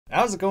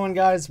How's it going,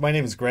 guys? My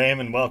name is Graham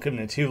and welcome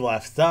to Two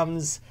Left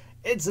Thumbs.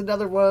 It's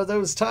another one of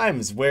those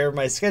times where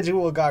my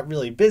schedule got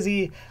really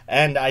busy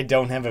and I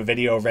don't have a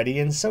video ready,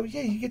 and so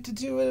yeah, you get to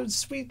do a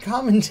sweet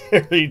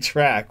commentary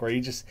track where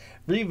you just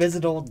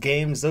revisit old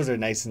games. Those are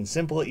nice and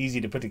simple,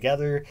 easy to put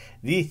together.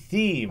 The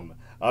theme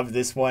of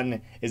this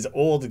one is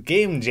old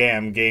Game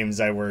Jam games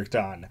I worked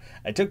on.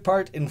 I took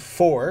part in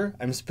 4.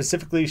 I'm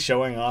specifically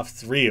showing off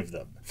 3 of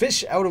them.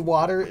 Fish Out of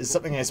Water is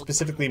something I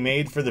specifically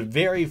made for the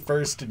very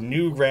first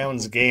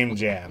Newgrounds Game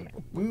Jam,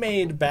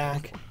 made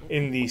back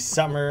in the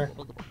summer,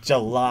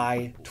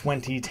 July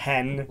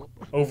 2010,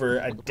 over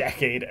a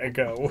decade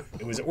ago.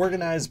 It was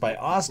organized by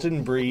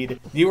AustinBreed.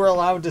 You were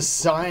allowed to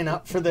sign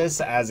up for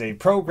this as a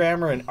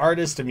programmer, an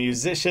artist, a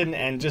musician,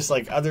 and just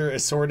like other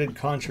assorted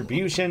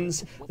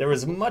contributions. There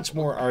was much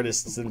more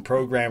artists than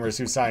programmers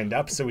who signed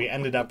up, so we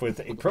ended up with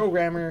a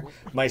programmer,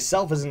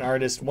 myself as an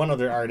artist, one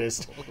other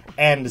artist,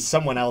 and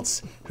someone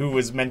else who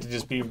was meant to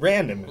just be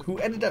random, who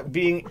ended up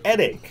being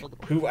Eddie,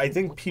 who I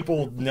think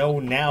people know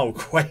now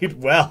quite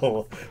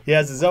well. He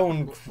has his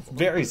own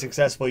very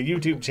successful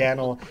YouTube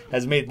channel,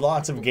 has made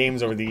lots of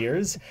games over the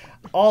years.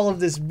 All of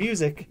this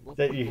music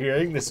that you're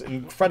hearing, this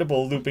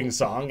incredible looping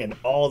song, and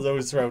all of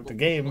those throughout the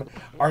game,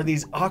 are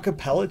these a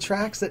cappella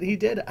tracks that he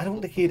did. I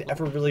don't think he'd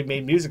ever really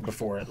made music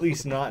before, at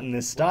least not in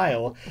this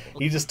style.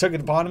 He just took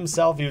it upon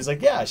himself. He was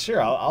like, yeah,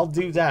 sure, I'll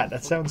do that.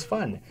 That sounds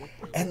fun.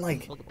 And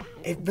like,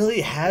 it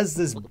really has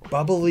this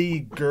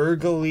bubbly,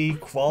 gurgly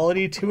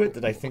quality to it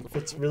that I think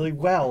fits really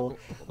well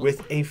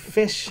with a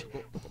fish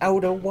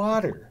out of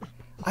water.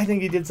 I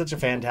think he did such a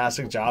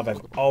fantastic job.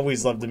 I've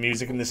always loved the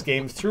music in this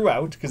game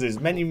throughout, because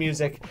there's menu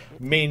music,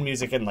 main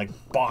music, and like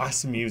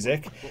boss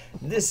music.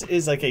 This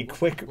is like a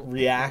quick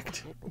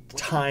react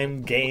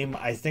time game.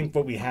 I think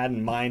what we had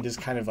in mind is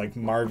kind of like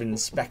Marvin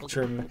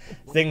Spectrum,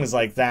 things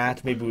like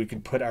that. Maybe we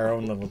could put our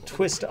own little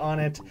twist on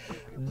it.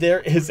 There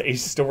is a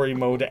story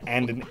mode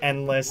and an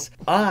endless.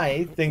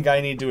 I think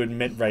I need to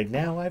admit right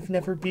now, I've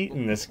never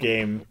beaten this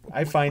game.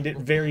 I find it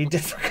very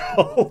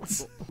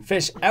difficult.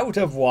 Fish Out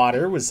of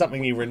Water was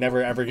something you were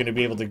never ever going to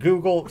be able to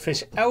Google.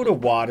 Fish Out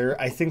of Water,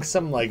 I think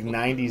some like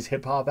 90s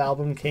hip-hop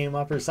album came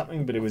up or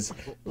something, but it was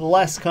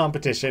less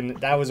competition.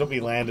 That was what we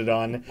landed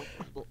on.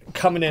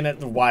 Coming in at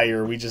the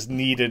wire, we just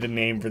needed a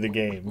name for the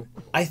game.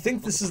 I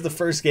think this is the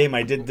first game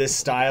I did this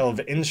style of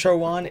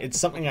intro on. It's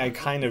something I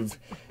kind of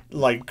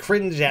like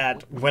cringe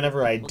at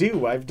whenever I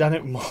do. I've done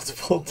it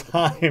multiple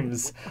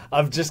times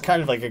of just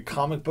kind of like a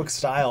comic book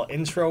style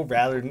intro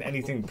rather than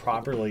anything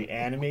properly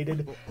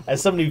animated.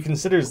 As somebody who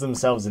considers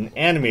themselves an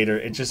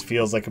animator, it just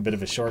feels like a bit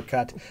of a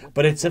shortcut,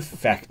 but it's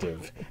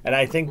effective. And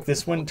I think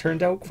this one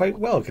turned out quite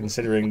well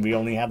considering we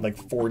only had like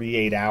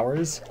 48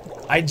 hours.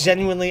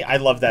 I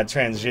love that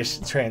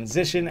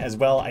transition as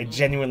well. I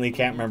genuinely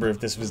can't remember if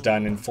this was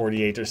done in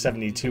 48 or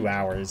 72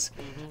 hours.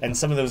 And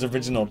some of those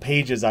original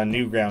pages on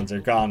Newgrounds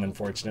are gone,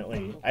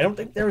 unfortunately. I don't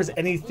think there was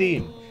any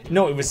theme.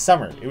 No, it was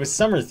summer. It was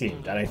summer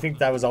themed, and I think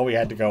that was all we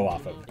had to go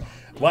off of.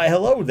 Why,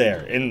 hello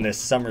there. In this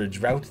summer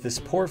drought, this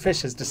poor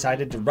fish has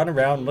decided to run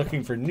around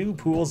looking for new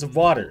pools of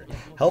water.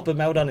 Help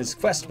him out on his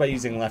quest by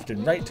using left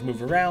and right to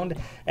move around,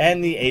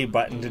 and the A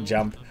button to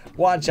jump.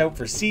 Watch out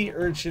for sea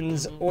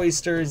urchins,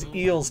 oysters,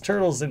 eels,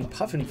 turtles, and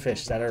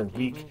puffinfish that are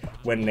weak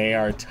when they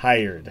are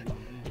tired.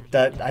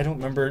 That, I don't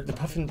remember, the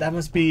puffin, that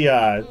must be,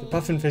 the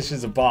puffinfish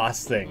is a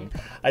boss thing.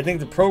 I think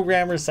the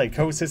programmer,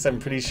 Psychosis, I'm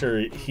pretty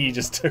sure he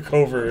just took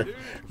over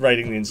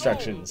writing the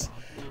instructions.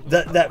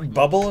 That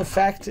bubble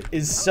effect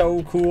is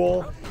so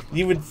cool.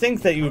 You would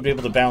think that you would be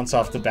able to bounce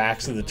off the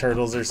backs of the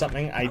turtles or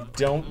something. I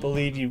don't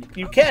believe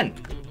you can.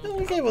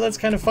 Okay, well that's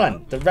kind of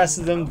fun. The rest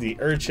of them, the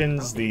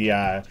urchins,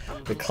 the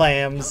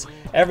clams,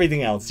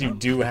 everything else, you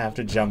do have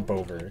to jump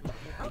over.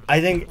 I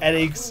think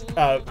Eddie's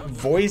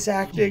voice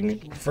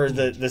acting for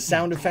the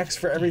sound effects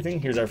for everything.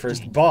 Here's our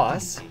first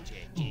boss,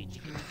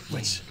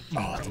 which,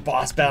 oh, the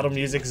boss battle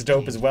music is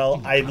dope as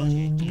well. I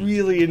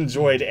really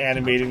enjoyed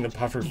animating the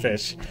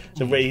pufferfish.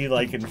 The way he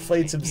like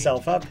inflates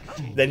himself up,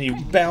 then you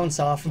bounce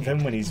off of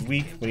him when he's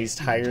weak, when he's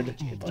tired.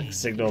 It like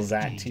signals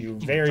that to you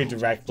very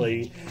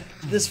directly.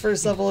 This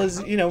first level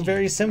is, you know,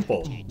 very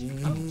simple.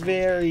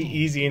 Very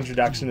easy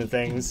introduction to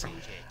things.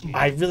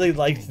 I really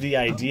liked the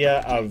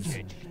idea of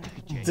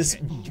this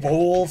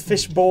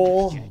fish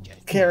bowl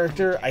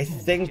character. I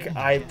think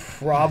I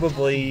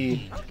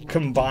probably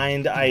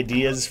combined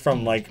ideas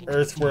from like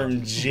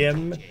Earthworm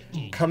Jim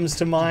comes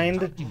to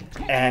mind,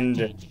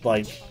 and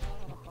like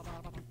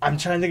I'm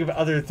trying to think of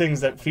other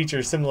things that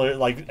feature similar,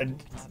 like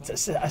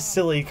a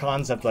silly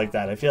concept like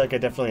that. I feel like I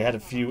definitely had a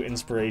few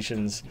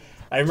inspirations.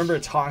 I remember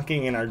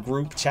talking in our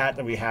group chat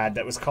that we had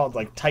that was called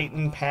like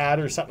Titan Pad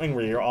or something,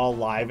 where you're all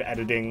live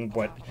editing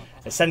what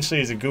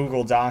essentially as a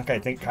Google Doc, I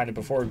think kind of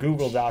before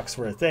Google Docs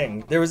were a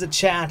thing. There was a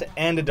chat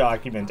and a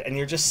document, and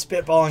you're just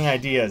spitballing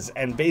ideas,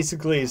 and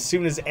basically as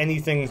soon as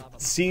anything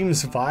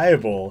seems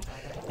viable,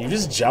 you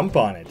just jump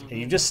on it, and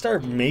you just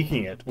start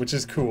making it, which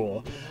is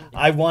cool.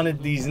 I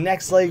wanted these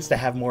next legs to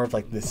have more of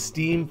like the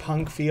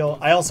steampunk feel.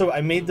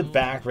 I made the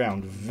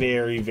background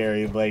very,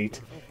 very light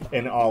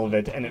in all of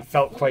it, and it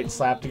felt quite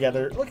slapped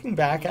together. Looking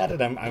back at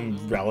it,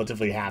 I'm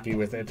relatively happy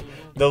with it.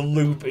 The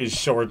loop is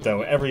short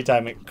though. Every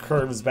time it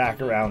curves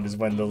back around is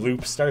when the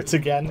loop starts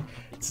again.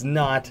 It's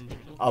not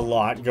a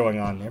lot going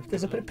on there, but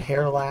there's a bit of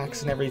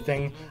parallax and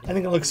everything. I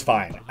think it looks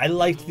fine. I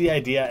liked the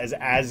idea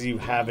as you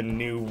have a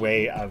new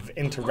way of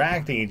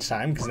interacting each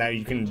time, because now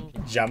you can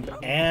jump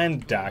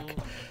and duck,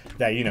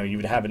 that, you know, you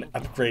would have an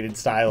upgraded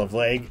style of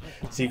leg.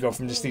 So you go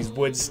from just these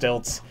wood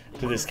stilts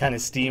to this kind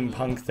of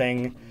steampunk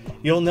thing.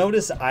 You'll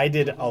notice I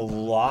did a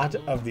lot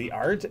of the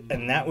art,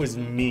 and that was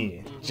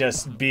me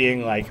just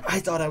being like, I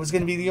thought I was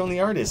going to be the only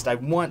artist. I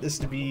want this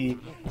to be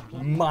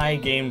my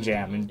game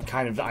jam, and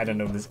kind of, I don't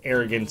know, this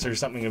arrogance or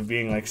something of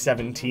being like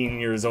 17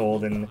 years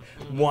old and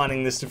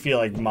wanting this to feel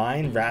like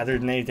mine rather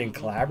than anything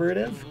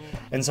collaborative.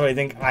 And so I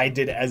think I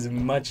did as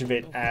much of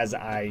it as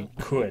I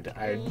could.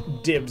 I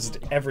dibsed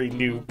every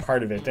new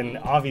part of it, and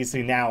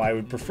obviously now I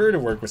would prefer to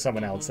work with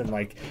someone else and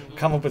like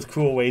come up with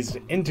cool ways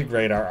to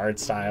integrate our art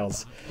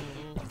styles.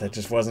 That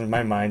just wasn't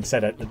my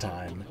mindset at the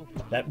time.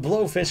 That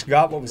blowfish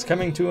got what was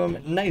coming to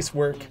him. Nice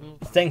work.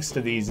 Thanks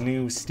to these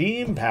new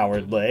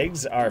steam-powered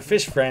legs, our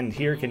fish friend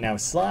here can now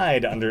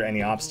slide under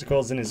any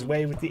obstacles in his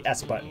way with the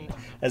S button,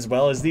 as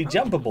well as the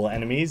jumpable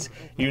enemies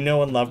you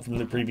know and love from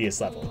the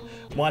previous level.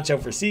 Watch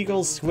out for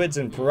seagulls, squids,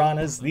 and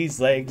piranhas. These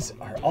legs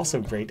are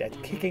also great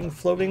at kicking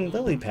floating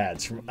lily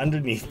pads from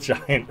underneath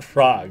giant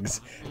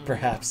frogs.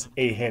 Perhaps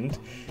a hint.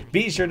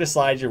 Be sure to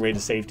slide your way to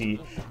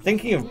safety.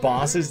 Thinking of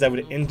bosses that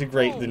would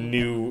integrate the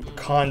new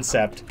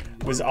concept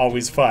was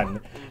always fun.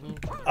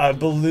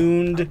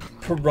 Ballooned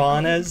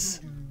piranhas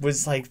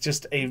was like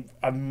just a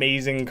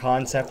amazing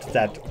concept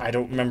that I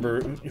don't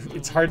remember.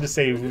 It's hard to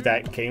say who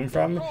that came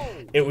from.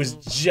 It was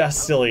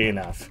just silly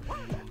enough.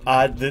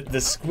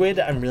 The squid,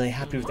 I'm really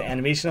happy with the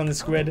animation on the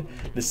squid.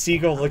 The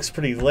seagull looks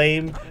pretty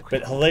lame,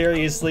 but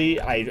hilariously,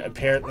 I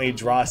apparently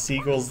draw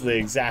seagulls the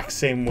exact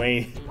same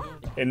way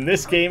in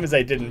this game as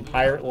I did in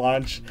Pirate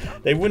Launch.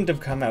 They wouldn't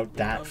have come out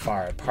that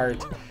far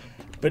apart.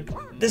 But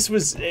it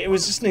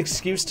was just an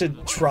excuse to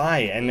try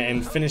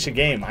and finish a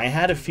game. I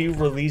had a few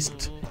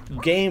released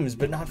games,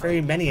 but not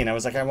very many, and I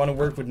was like, I want to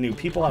work with new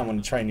people, I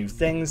want to try new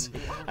things.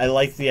 I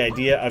like the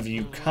idea of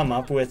you come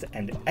up with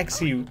and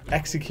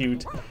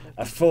execute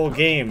a full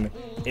game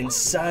in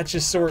such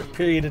a short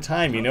period of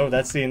time. You know,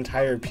 that's the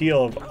entire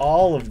appeal of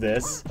all of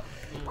this.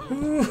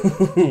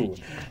 Ooh,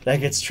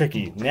 that gets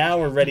tricky. Now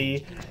we're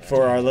ready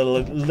for our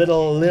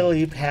little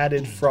lily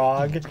padded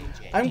frog.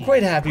 I'm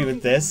quite happy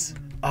with this.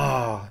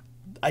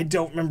 I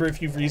don't remember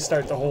if you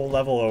restart the whole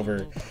level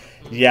over.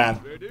 Yeah,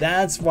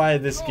 that's why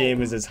this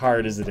game is as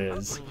hard as it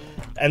is.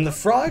 And the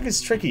frog is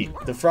tricky.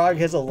 The frog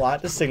has a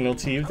lot to signal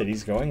to you that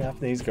he's going up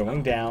and he's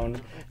going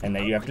down, and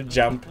that you have to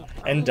jump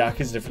and duck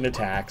his different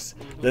attacks.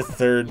 The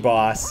third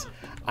boss,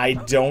 I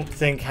don't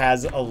think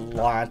has a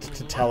lot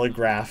to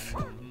telegraph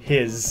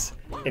his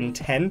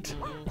intent.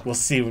 We'll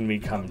see when we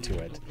come to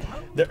it.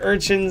 The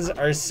urchins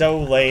are so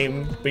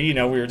lame, but you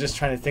know, we were just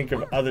trying to think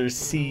of other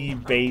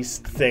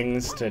sea-based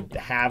things to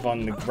have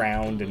on the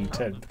ground and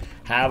to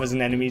have as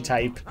an enemy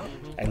type,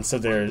 and so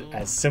they're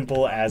as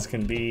simple as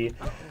can be.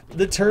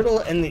 The turtle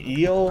and the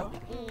eel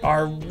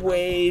are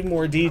way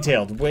more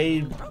detailed,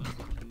 way,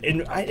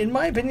 in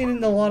my opinion,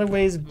 in a lot of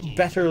ways,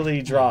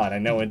 betterly drawn. I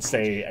know it's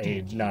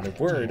not a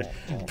word,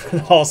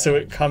 but also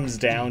it comes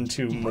down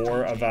to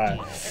more of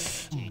a,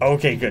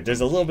 okay, good, there's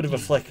a little bit of a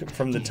flick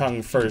from the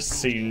tongue first,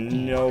 so you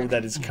know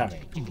that it's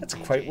coming. That's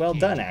quite well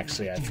done,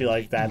 actually. I feel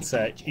like that's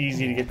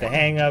easy to get the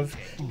hang of.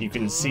 You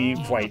can see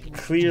quite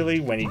clearly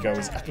when he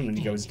goes up and when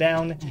he goes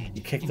down.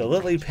 You kick the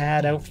lily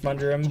pad out from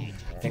under him.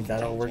 I think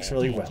that all works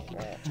really well.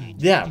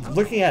 Yeah,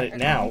 looking at it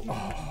now,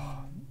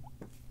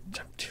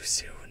 jump too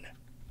soon.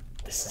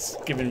 This is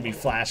giving me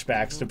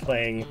flashbacks to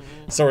playing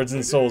Swords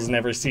and Souls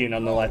Never Seen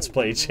on the Let's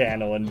Play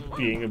channel and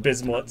being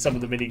abysmal at some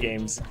of the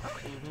minigames.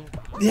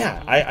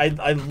 Yeah,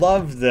 I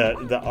love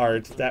the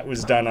art that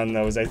was done on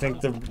those. I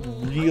think the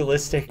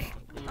realistic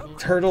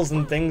turtles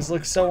and things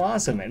look so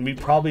awesome, and we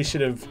probably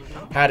should have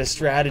had a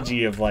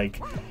strategy of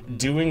like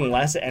doing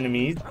less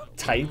enemy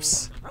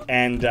types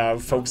and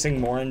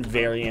focusing more on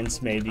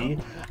variants. Maybe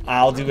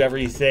I'll do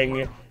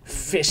everything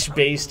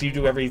fish-based, you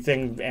do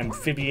everything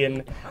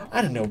amphibian.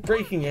 I don't know,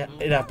 breaking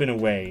it up in a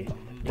way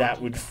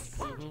that would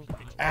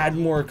add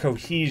more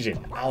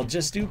cohesion. I'll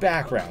just do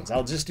backgrounds.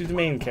 I'll just do the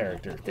main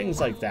character. Things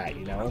like that,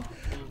 you know?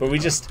 But we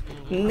just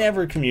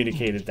never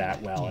communicated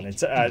that well, and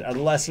it's a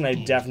lesson I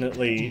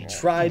definitely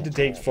tried to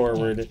take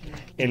forward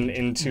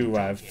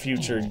into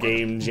future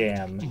game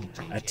jam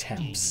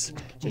attempts,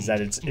 is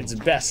that it's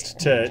best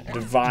to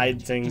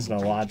divide things in a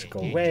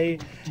logical way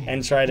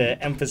and try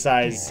to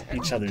emphasize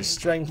each other's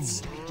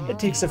strengths. It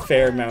takes a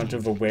fair amount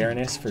of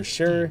awareness for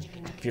sure.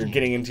 If you're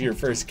getting into your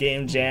first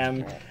game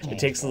jam, it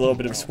takes a little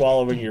bit of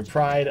swallowing your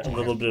pride, a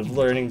little bit of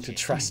learning to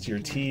trust your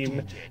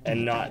team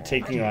and not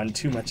taking on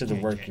too much of the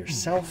work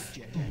yourself.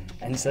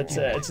 And so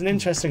it's an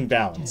interesting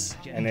balance,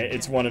 and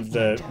it's one of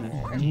the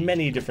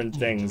many different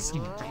things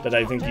that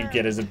I think you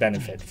get as a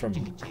benefit from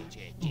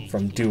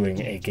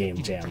doing a game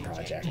jam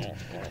project.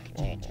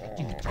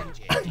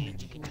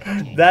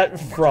 That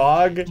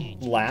frog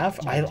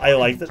laugh, I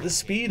like that the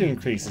speed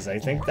increases. I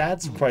think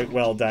that's quite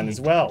well done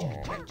as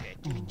well.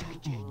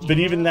 But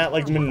even that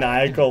like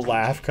maniacal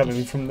laugh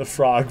coming from the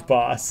frog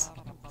boss,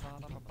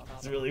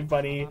 it's really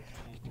funny.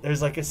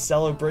 There's like a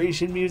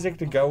celebration music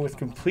to go with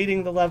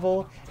completing the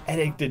level, and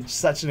it did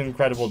such an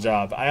incredible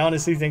job. I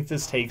honestly think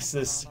this takes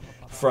this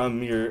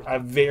from a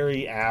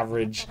very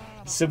average,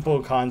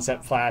 simple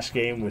concept Flash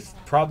game with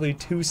probably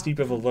too steep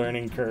of a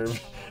learning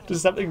curve to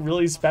something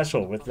really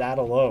special with that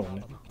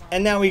alone.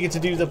 And now we get to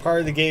do the part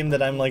of the game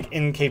that I'm like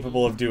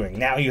incapable of doing.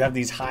 Now you have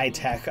these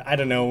high-tech, I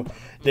don't know,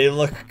 they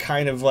look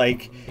kind of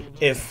like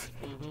if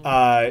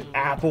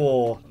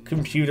Apple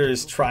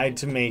computers tried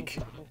to make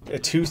a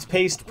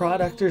toothpaste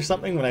product or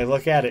something. When I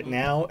look at it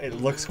now,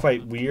 it looks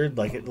quite weird,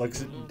 like it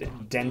looks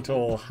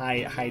dental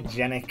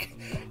hygienic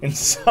in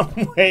some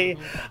way.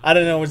 I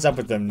don't know what's up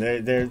with them.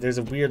 There's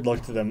a weird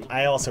look to them.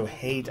 I also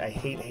hate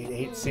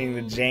seeing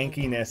the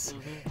jankiness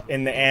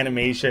in the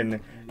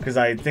animation, because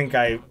I think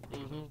I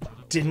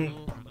didn't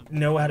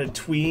know how to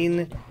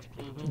tween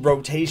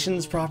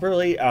rotations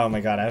properly. Oh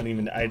my god,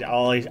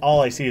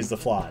 all I see is the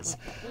flaws.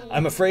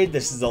 I'm afraid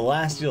this is the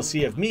last you'll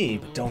see of me,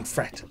 but don't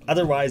fret.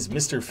 Otherwise,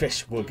 Mr.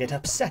 Fish will get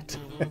upset.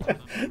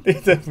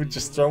 We're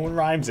just throwing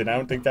rhymes in. I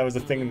don't think that was a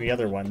thing in the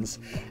other ones.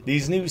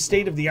 These new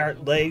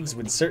state-of-the-art legs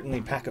would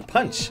certainly pack a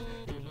punch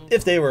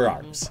if they were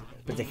arms,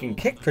 but they can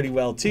kick pretty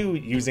well too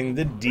using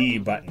the D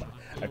button.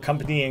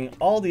 Accompanying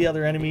all the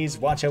other enemies,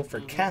 watch out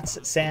for cats,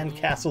 sand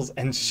castles,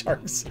 and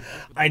sharks.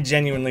 I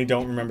genuinely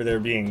don't remember there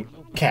being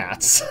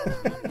cats.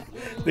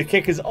 The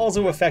kick is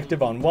also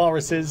effective on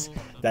walruses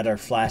that are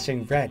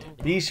flashing red.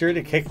 Be sure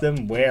to kick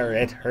them where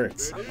it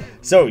hurts.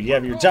 So you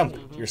have your jump,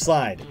 your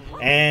slide,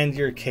 and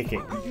your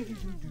kicking.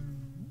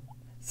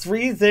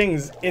 3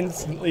 things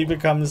instantly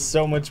become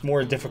so much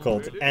more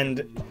difficult,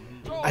 and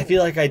I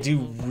feel like I do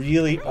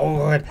really...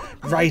 Oh,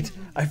 right!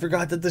 I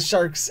forgot that the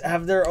sharks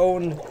have their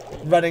own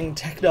running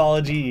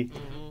technology,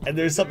 and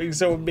there's something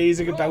so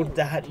amazing about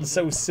that, and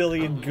so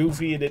silly and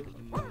goofy, and it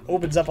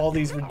opens up all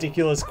these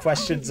ridiculous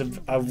questions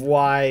of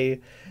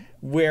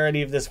where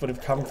any of this would have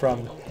come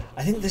from.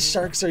 I think the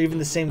sharks are even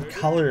the same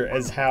color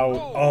as how...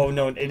 Oh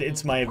no,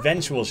 it's my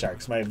eventual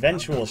sharks. My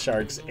eventual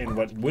sharks in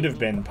what would have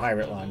been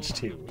Pirate Launch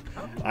 2.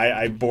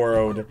 I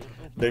borrowed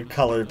the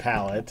color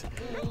palette.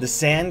 The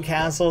sand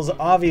castles,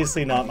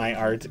 obviously not my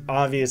art,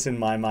 obvious in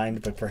my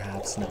mind, but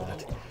perhaps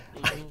not.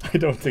 I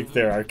don't think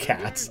there are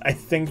cats. I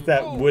think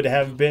that would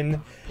have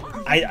been...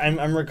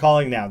 I'm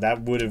recalling now,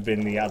 that would have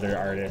been the other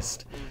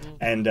artist.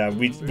 And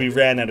we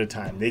ran out of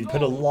time. They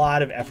put a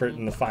lot of effort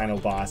in the final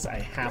boss. I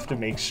have to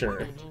make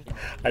sure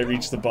I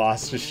reach the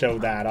boss to show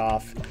that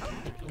off.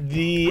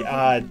 The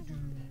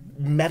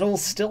metal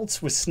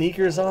stilts with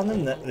sneakers on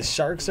them that the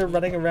sharks are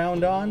running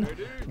around on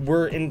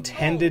were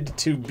intended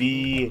to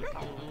be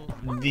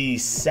the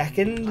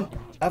second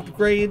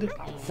upgrade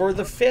for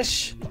the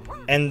fish,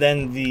 and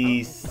then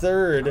the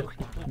third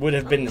would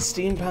have been the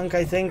steampunk,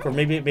 I think, or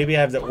maybe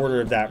I have the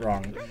order of that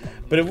wrong.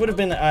 But it would have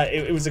been,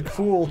 it was a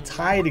cool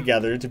tie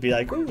together to be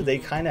like, ooh, they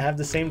kind of have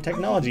the same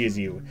technology as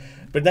you.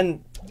 But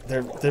then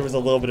there was a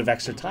little bit of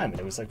extra time, and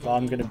it was like, well,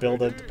 I'm going to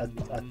build a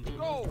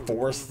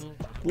 4th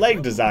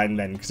leg design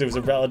then, because it was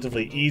a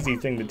relatively easy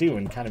thing to do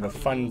and kind of a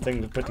fun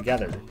thing to put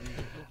together.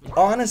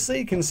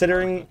 Honestly,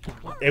 considering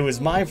it was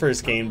my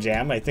first game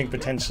jam, I think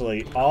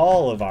potentially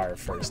all of our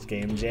first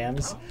game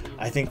jams,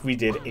 I think we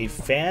did a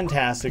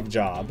fantastic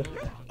job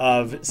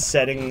of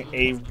setting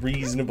a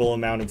reasonable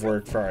amount of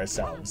work for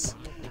ourselves.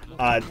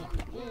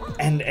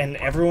 And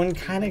everyone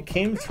kind of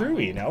came through,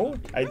 you know?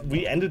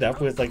 We ended up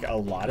with like a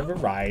lot of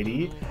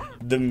variety.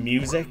 The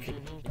music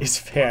is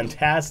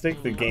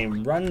fantastic. The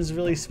game runs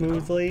really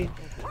smoothly.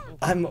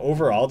 I'm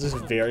overall just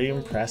very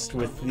impressed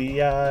with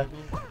the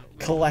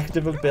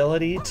collective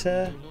ability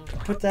to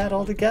put that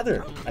all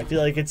together. I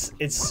feel like it's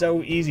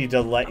so easy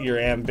to let your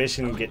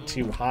ambition get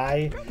too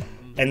high,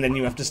 and then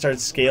you have to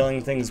start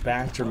scaling things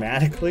back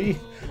dramatically.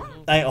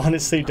 I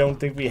honestly don't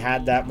think we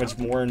had that much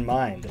more in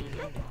mind.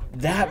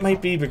 That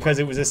might be because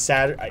it was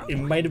it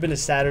might have been a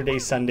Saturday,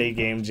 Sunday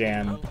game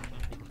jam.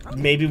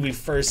 Maybe we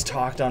first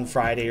talked on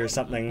Friday or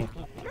something,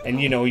 and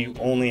you know, you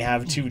only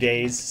have 2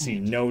 days, so you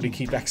know to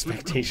keep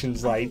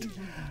expectations light.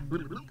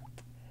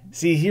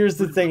 See, here's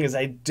the thing is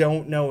I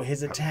don't know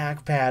his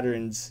attack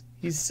patterns.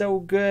 He's so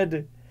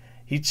good.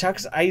 He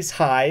chucks ice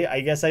high.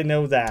 I guess I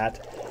know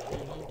that.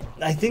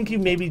 I think you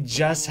maybe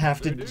just have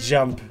to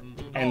jump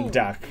and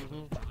duck.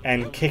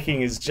 And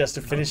kicking is just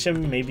to finish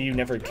him. Maybe you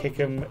never kick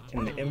him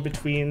in the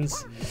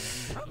in-betweens.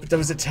 But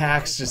those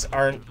attacks just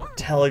aren't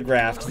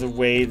telegraphed the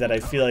way that I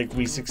feel like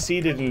we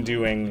succeeded in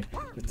doing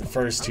with the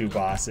first two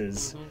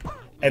bosses.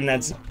 And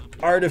that's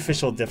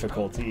artificial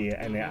difficulty,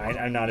 and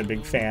I'm not a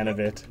big fan of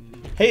it.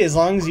 Hey, as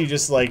long as you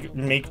just, like,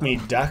 make me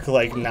duck,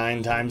 like,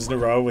 9 times in a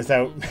row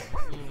without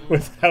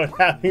without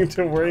having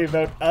to worry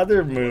about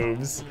other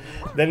moves,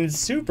 then it's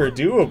super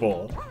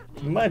doable.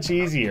 Much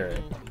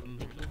easier.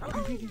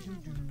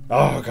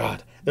 Oh,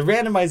 God. The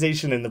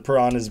randomization in the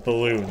Piranha's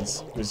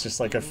balloons was just,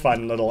 like, a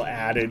fun little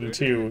add-in,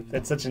 too.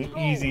 That's such an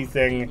easy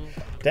thing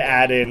to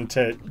add in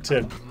to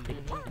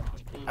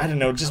I don't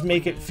know, just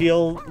make it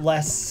feel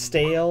less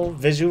stale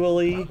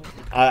visually.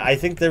 I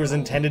think there was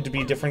intended to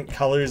be different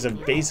colors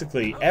of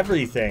basically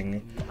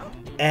everything.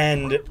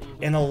 And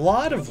in a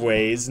lot of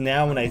ways,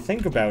 now when I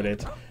think about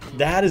it,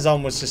 that is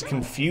almost just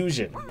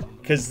confusion.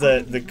 Because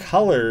the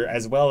color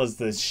as well as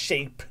the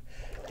shape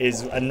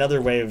is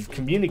another way of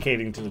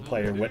communicating to the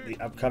player what the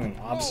upcoming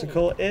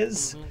obstacle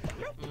is.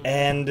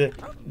 And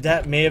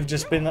that may have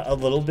just been a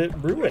little bit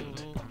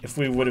ruined if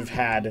we would have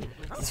had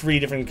 3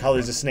 different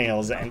colors of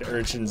snails and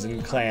urchins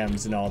and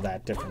clams and all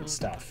that different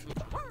stuff.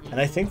 And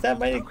I think that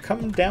might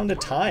come down to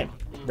time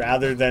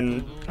rather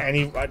than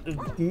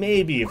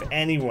maybe if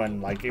anyone,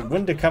 like, it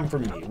wouldn't have come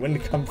from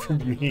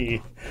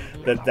me,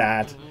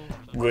 that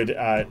would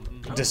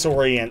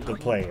disorient the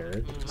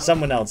player.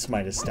 Someone else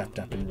might have stepped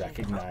up and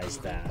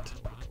recognized that.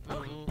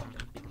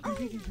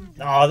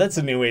 Oh, that's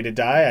a new way to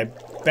die. I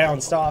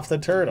bounced off the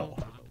turtle.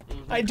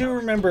 I do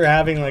remember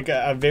having, like,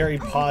 a very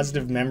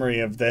positive memory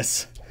of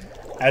this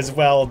as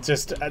well,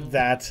 just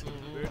that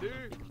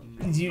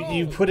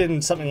you put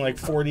in something like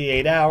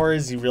 48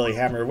 hours, you really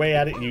hammer away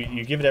at it,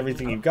 you give it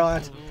everything you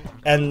got,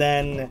 and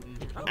then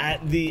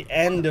at the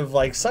end of,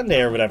 like,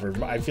 Sunday or whatever,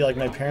 I feel like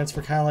my parents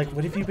were kind of like,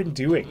 what have you been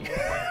doing?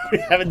 We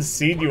haven't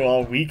seen you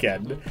all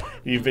weekend.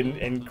 You've been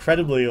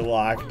incredibly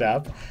locked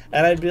up.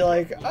 And I'd be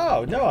like,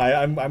 oh, no,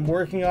 I'm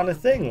working on a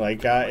thing.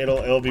 Like,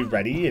 it'll be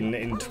ready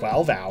in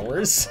 12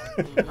 hours.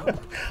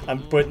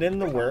 I'm putting in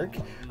the work.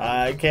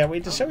 I can't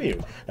wait to show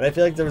you. And I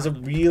feel like there was a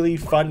really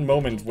fun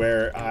moment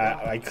where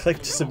I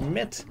clicked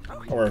submit,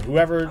 or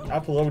whoever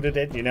uploaded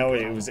it, you know,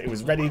 it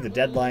was ready. The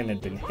deadline had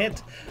been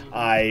hit.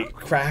 I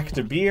cracked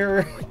a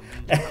beer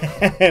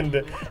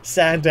and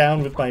sat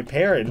down with my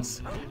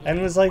parents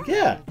and was like,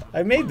 yeah,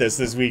 I made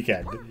this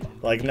weekend.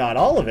 Like, not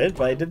all of it,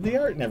 but I did the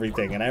art and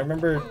everything. And I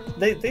remember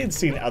they'd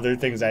seen other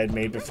things I had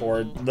made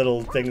before,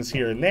 little things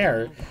here and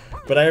there,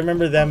 but I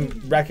remember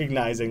them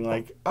recognizing,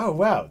 like, oh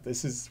wow,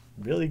 this is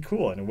really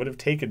cool. And it would have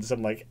taken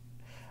some, like,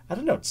 I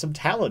don't know, some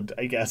talent,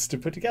 I guess, to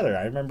put together.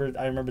 I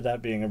remember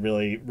that being a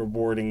really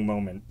rewarding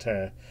moment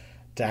to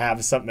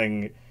have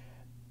something,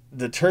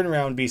 the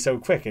turnaround be so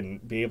quick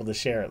and be able to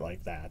share it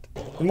like that.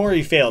 The more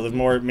you fail, the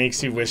more it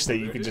makes you wish that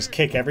you could just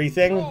kick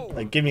everything.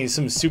 Like, give me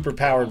some super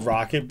powered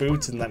rocket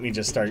boots and let me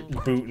just start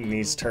booting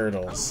these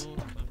turtles.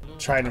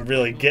 Trying to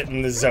really get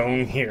in the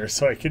zone here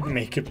so I could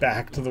make it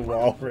back to the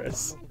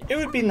walrus. It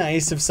would be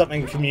nice if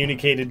something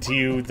communicated to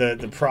you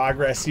the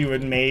progress you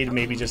had made,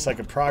 maybe just like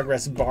a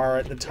progress bar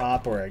at the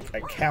top or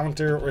a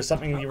counter or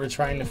something you were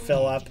trying to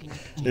fill up.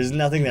 There's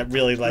nothing that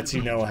really lets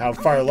you know how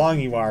far along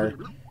you are.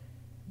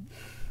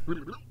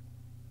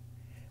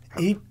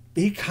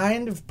 He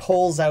kind of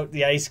pulls out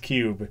the ice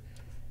cube,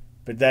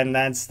 but then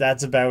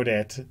that's about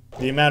it.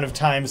 The amount of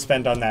time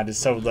spent on that is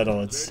so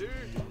little, it's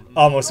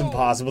almost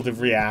impossible to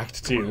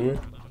react to.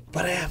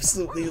 But I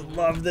absolutely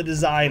love the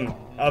design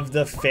of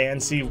the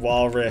fancy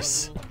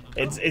walrus.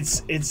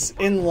 It's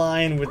in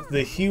line with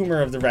the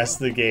humor of the rest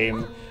of the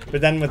game,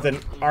 but then with an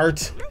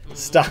art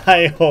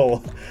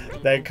style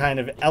that kind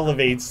of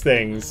elevates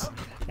things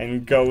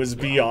and goes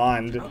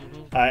beyond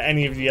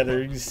any of the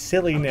other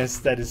silliness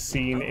that is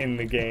seen in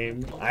the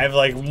game. I have,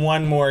 like,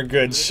 one more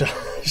good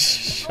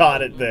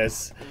shot at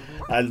this.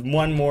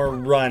 One more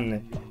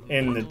run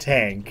in the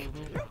tank.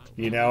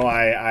 You know,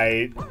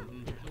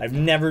 I've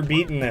never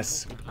beaten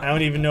this. I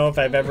don't even know if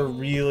I've ever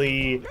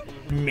really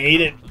made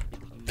it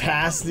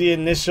past the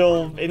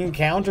initial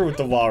encounter with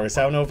the walrus.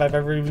 I don't know if I've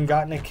ever even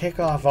gotten a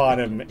kickoff on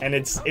him. And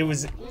it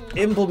was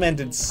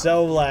implemented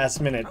so last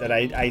minute that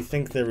I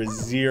think there was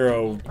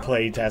 0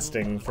 play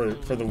testing for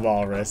the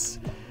walrus.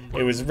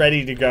 It was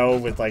ready to go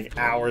with, like,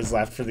 hours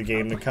left for the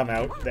game to come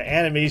out. The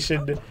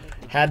animation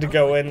had to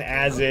go in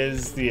as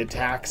is. The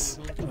attacks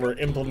were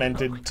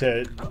implemented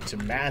to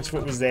match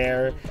what was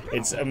there.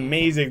 It's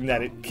amazing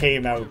that it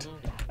came out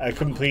a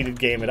completed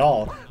game at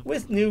all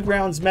with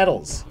Newgrounds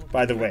medals,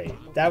 by the way.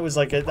 That was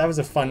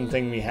a fun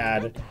thing we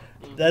had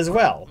as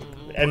well.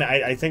 And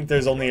I think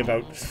there's only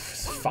about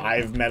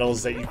 5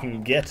 medals that you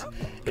can get.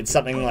 It's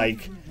something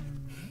like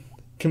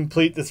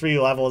complete the 3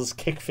 levels,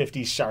 kick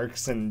 50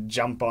 sharks, and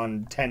jump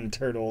on 10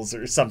 turtles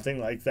or something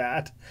like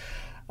that.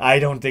 I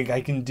don't think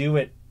I can do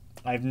it.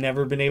 I've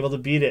never been able to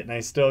beat it, and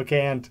I still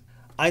can't.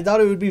 I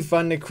thought it would be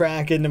fun to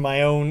crack into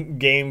my own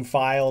game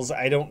files.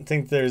 I don't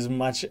think there's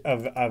much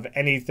of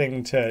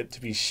anything to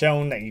be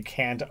shown that you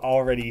can't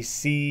already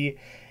see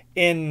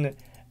in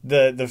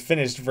the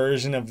finished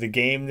version of the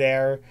game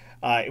there,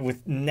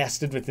 with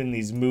nested within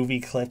these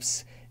movie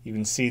clips. You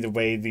can see the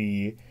way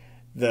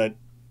the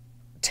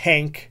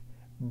tank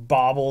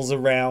bobbles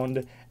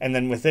around, and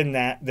then within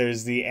that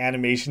there's the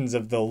animations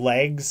of the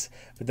legs,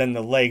 but then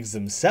the legs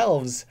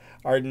themselves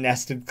are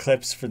nested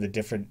clips for the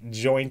different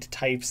joint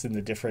types and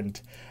the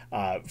different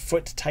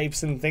foot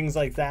types and things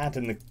like that,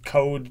 and the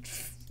code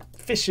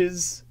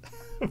fishes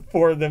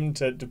for them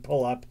to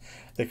pull up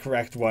the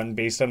correct one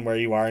based on where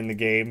you are in the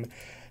game.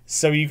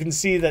 So you can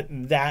see that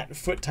that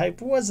foot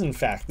type was in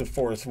fact the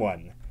fourth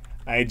one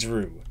I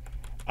drew.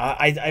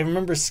 I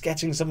remember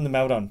sketching some of them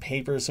out on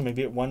paper, so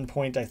maybe at one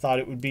point I thought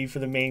it would be for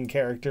the main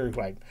character,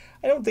 who I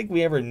don't think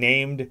we ever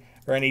named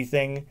or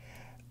anything.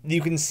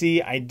 You can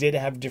see I did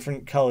have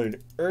different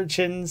colored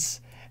urchins.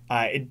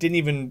 It didn't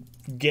even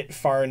get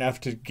far enough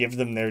to give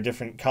them their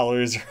different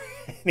colors or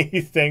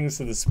anything,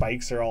 so the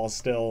spikes are all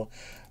still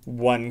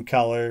one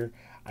color.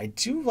 I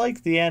do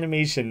like the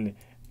animation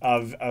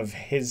of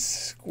his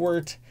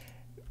squirt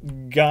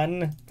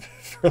gun,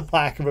 for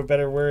lack of a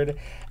better word,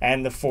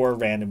 and the 4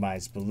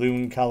 randomized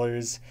balloon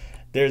colors.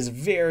 There's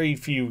very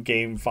few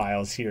game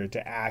files here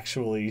to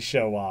actually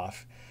show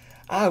off.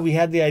 We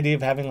had the idea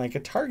of having like a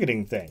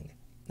targeting thing.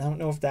 I don't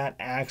know if that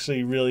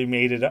actually really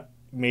made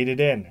it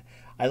in.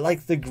 I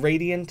like the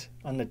gradient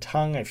on the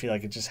tongue. I feel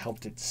like it just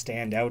helped it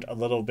stand out a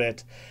little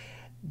bit.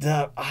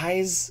 The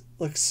eyes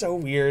look so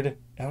weird.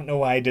 I don't know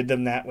why I did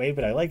them that way,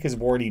 but I like his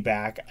warty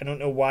back. I don't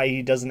know why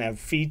he doesn't have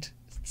feet.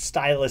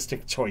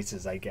 Stylistic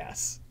choices, I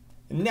guess.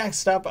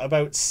 Next up,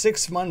 about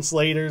 6 months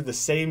later, the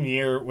same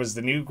year, was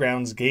the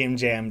Newgrounds Game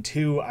Jam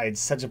 2. I had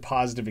such a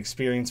positive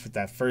experience with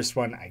that first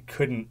one, I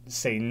couldn't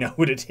say no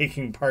to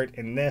taking part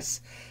in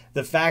this.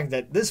 The fact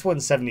that this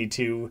one's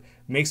 72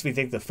 makes me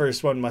think the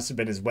first one must have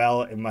been as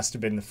well. It must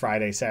have been the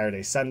Friday,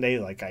 Saturday, Sunday,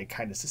 like I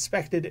kind of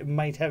suspected it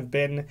might have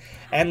been.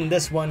 And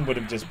this one would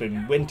have just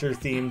been winter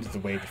themed the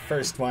way the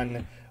first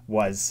one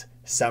was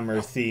summer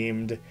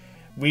themed.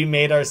 We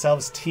made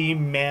ourselves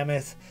Team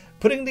Mammoth.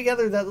 Putting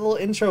together that little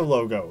intro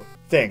logo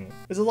thing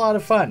was a lot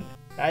of fun.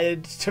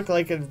 It took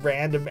like a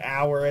random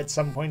hour at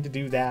some point to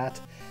do that.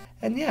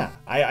 And yeah,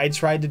 I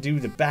tried to do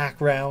the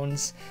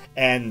backgrounds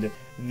and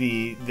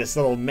this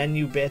little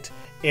menu bit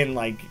in,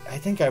 like, I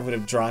think I would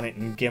have drawn it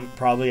in GIMP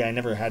probably. I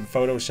never had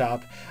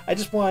Photoshop. I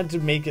just wanted to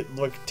make it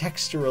look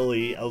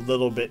texturally a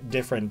little bit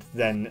different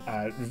than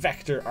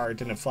vector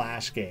art in a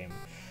Flash game.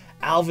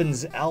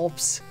 Alvin's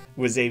Alps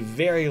was a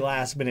very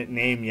last minute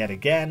name yet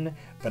again,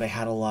 but I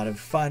had a lot of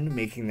fun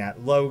making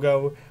that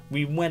logo.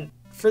 We went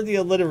for the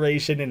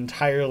alliteration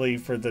entirely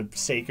for the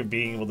sake of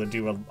being able to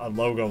do a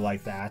logo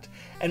like that.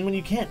 And when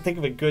you can't think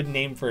of a good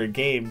name for a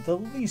game, the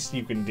least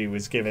you can do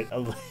is give it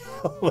a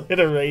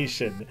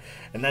alliteration.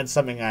 And that's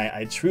something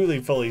I truly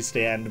fully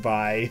stand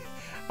by.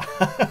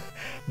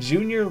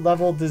 Junior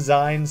level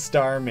design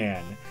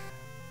Starman.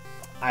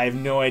 I have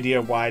no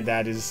idea why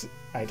that is.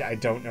 I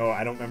don't know.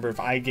 I don't remember if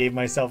I gave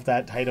myself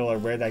that title or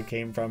where that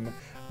came from.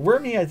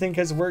 Wormy, I think,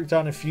 has worked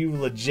on a few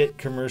legit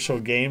commercial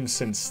games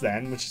since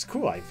then, which is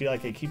cool. I feel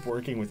like I keep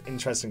working with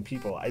interesting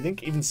people. I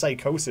think even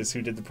Psychosis,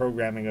 who did the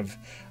programming of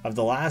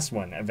the last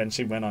one,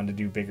 eventually went on to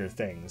do bigger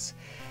things.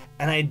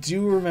 And I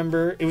do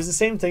remember, it was the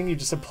same thing, you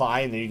just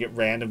apply and then you get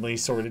randomly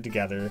sorted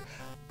together.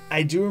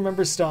 I do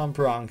remember Stomp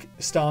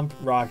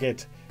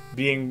Rocket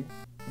being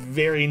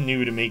very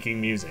new to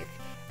making music.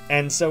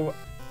 And so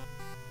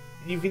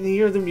you can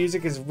hear the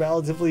music is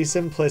relatively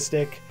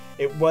simplistic.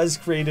 It was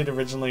created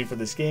originally for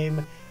this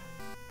game.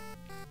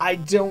 I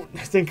don't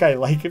think I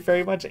like it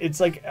very much. It's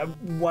like a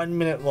 1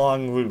 minute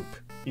long loop.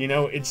 You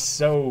know, it's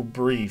so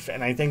brief.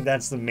 And I think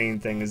that's the main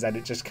thing, is that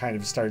it just kind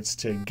of starts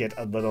to get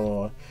a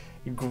little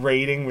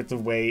grating with the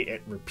way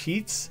it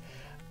repeats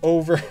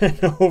over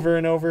and over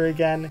and over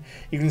again.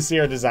 You can see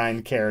our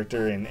designed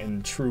character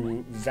in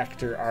true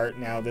vector art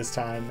now this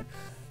time.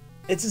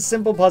 It's a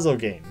simple puzzle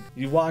game.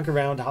 You walk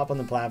around, hop on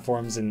the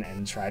platforms,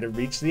 and try to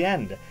reach the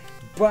end.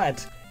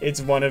 But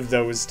it's one of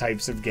those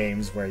types of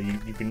games where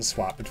you can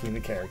swap between the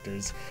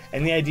characters.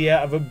 And the idea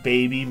of a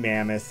baby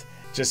mammoth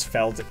just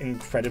felt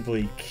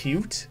incredibly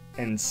cute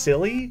and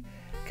silly.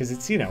 Because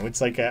it's, you know, it's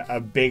like a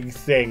big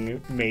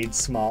thing made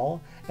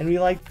small. And we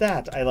like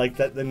that. I like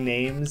that the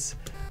names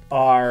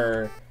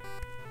are...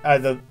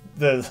 the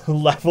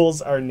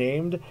levels are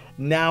named.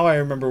 Now I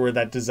remember where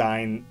that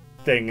design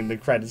thing in the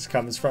credits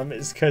comes from,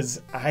 is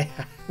because I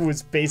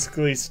was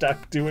basically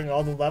stuck doing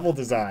all the level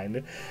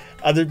design.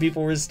 Other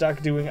people were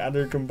stuck doing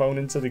other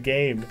components of the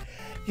game.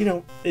 You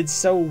know, it's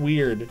so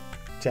weird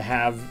to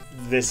have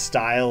this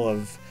style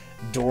of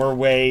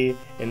doorway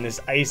in this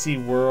icy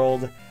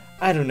world.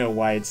 I don't know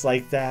why it's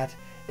like that.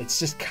 It's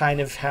just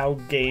kind of how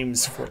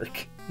games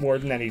work more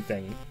than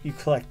anything. You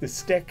collect the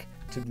stick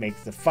to make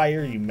the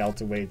fire, you melt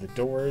away the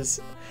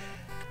doors.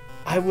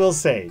 I will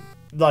say,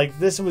 like,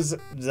 this was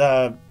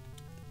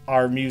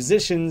our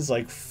musicians'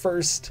 like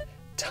first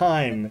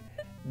time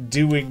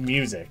doing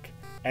music.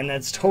 And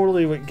that's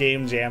totally what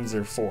game jams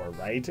are for,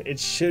 right? It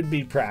should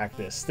be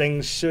practice.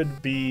 Things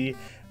should be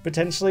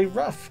potentially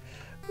rough.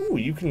 Ooh,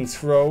 you can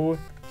throw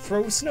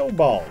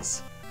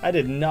snowballs. I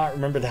did not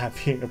remember that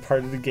being a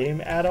part of the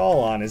game at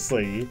all,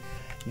 honestly.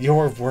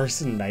 Your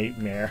worst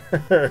nightmare.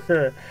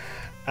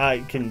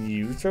 Can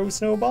you throw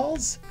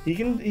snowballs? He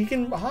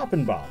can hop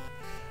and bop.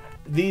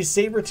 The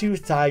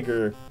saber-toothed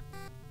tiger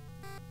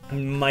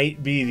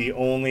might be the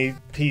only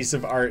piece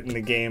of art in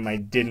the game I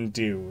didn't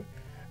do.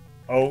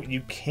 Oh,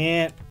 you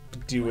can't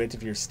do it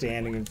if you're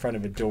standing in front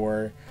of a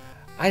door.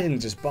 I didn't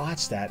just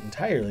botch that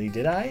entirely,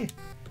 did I?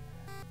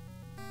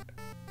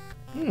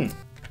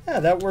 Yeah,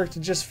 that worked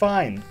just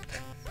fine.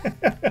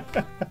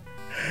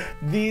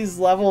 These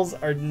levels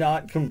are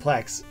not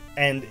complex,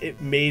 and it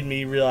made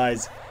me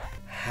realize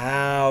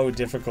how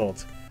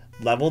difficult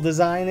level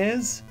design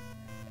is,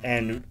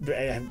 and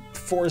it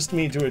forced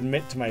me to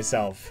admit to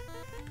myself,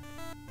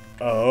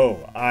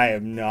 oh, I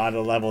am not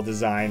a level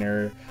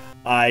designer.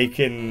 I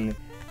can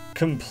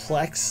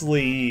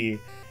complexly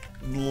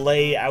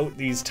lay out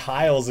these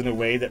tiles in a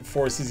way that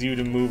forces you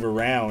to move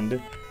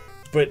around,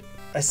 but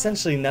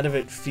essentially none of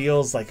it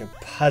feels like a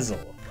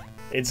puzzle.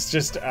 It's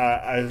just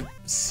a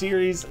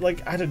series,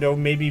 like, I don't know,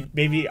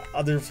 maybe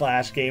other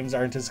Flash games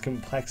aren't as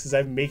complex as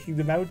I'm making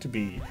them out to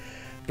be.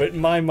 But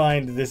in my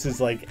mind, this is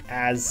like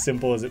as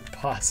simple as it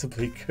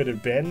possibly could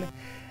have been,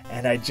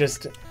 and I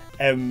just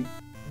am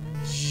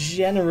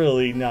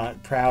generally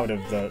not proud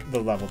of the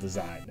level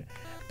design.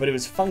 But it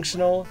was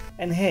functional,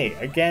 and hey,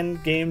 again,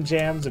 game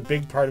jams, a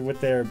big part of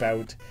what they're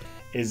about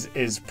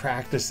is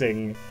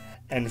practicing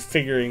and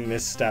figuring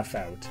this stuff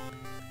out.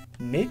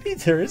 Maybe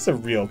there is a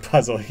real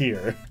puzzle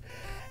here,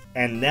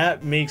 and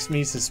that makes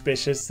me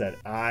suspicious that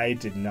I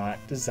did not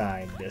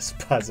design this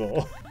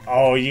puzzle.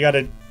 Oh, you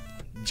gotta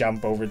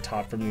jump over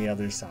top from the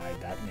other side.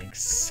 That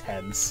makes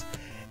sense.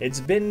 It's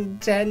been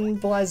 10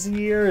 plus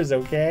years,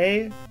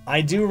 okay?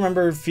 I do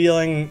remember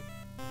feeling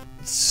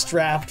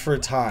strapped for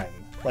time.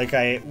 Like,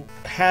 I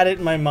had it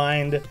in my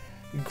mind,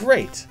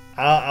 great,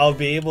 I'll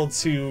be able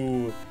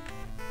to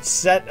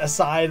set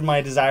aside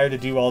my desire to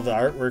do all the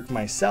artwork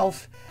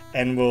myself,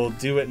 and we'll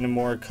do it in a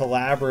more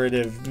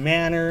collaborative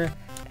manner,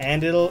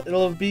 and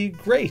it'll be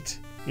great.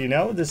 You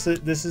know, this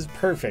is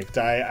perfect.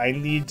 I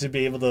need to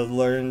be able to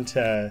learn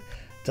to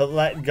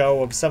let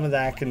go of some of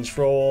that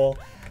control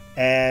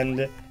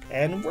and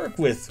work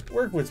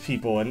with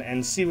people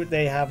and see what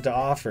they have to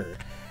offer.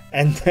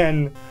 And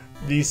then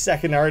the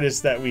second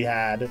artist that we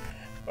had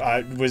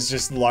was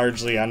just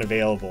largely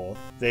unavailable.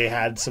 They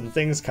had some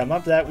things come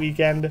up that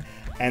weekend,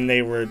 and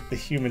they were the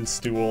human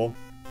stool.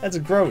 That's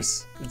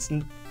gross.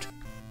 It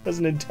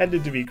wasn't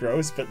intended to be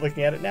gross, but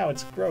looking at it now,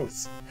 it's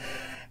gross.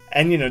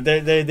 And you know,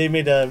 they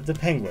made the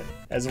penguin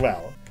as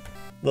well.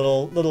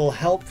 Little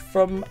help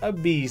from a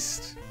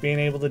beast being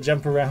able to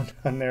jump around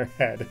on their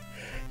head.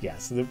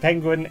 Yes, the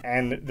penguin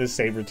and the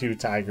saber-toothed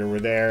tiger were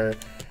their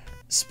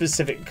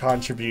specific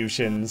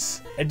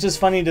contributions. It's just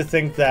funny to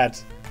think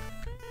that,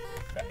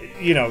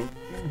 you know,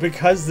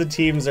 because the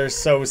teams are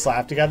so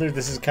slapped together,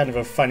 this is kind of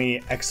a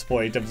funny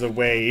exploit of the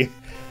way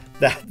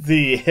that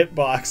the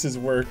hitboxes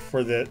work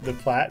for the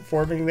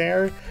platforming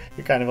there.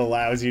 It kind of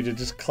allows you to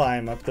just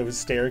climb up those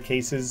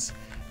staircases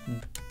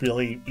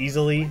really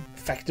easily,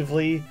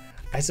 effectively,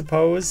 I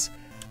suppose.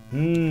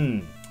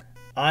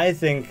 I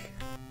think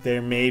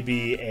there may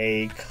be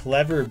a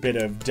clever bit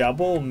of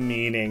double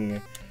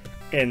meaning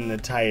in the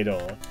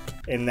title,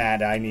 in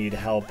that I need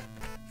help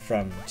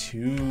from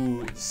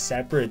two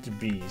separate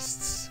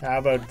beasts. How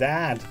about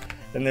that?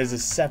 Then there's a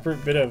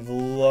separate bit of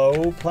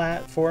low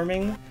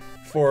platforming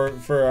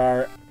for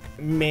our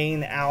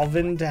main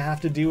Alvin to have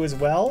to do as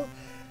well.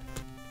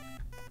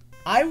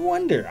 I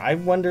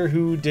wonder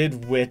who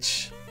did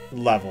which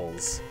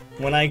levels.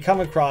 When I come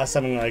across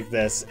something like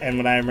this, and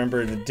when I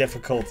remember the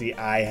difficulty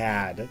I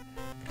had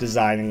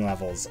designing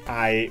levels,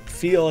 I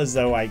feel as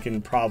though I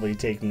can probably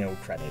take no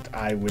credit.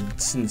 I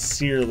would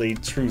sincerely,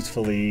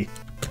 truthfully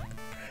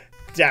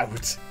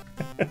doubt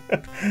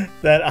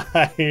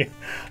that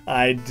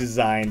I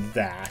designed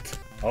that.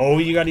 Oh,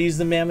 you gotta use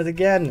the mammoth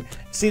again.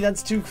 See,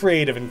 that's too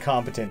creative and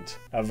competent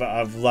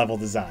of level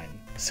design.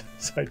 So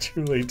I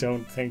truly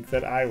don't think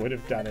that I would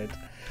have done it.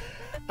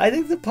 I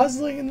think the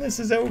puzzling in this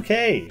is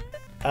okay.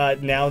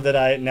 Now that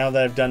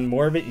I've done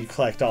more of it, you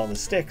collect all the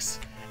sticks.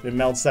 It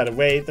melts that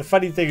away. The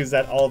funny thing is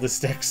that all the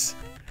sticks,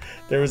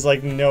 there was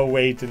like no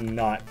way to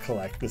not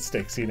collect the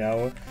sticks, you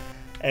know?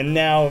 And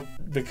now,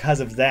 because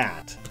of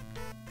that,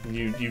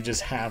 you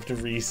just have to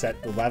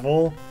reset the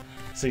level.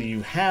 So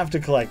you have to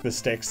collect the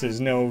sticks. There's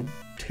no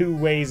two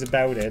ways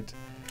about it.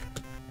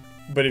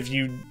 But if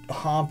you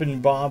hop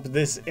and bop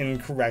this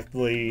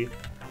incorrectly,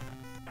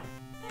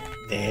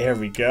 there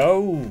we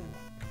go.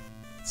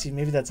 See,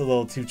 maybe that's a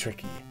little too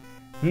tricky.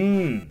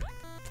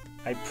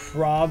 I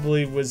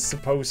probably was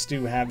supposed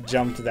to have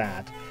jumped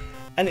that.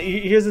 And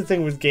here's the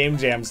thing with game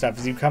jam stuff,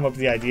 is you come up with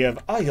the idea of,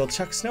 oh, you'll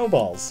chuck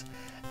snowballs.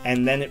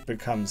 And then it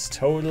becomes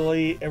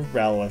totally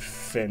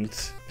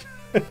irrelevant.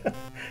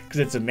 Because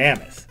it's a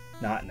mammoth,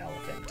 not an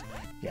elephant.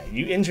 Yeah,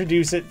 you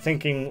introduce it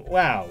thinking,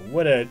 wow,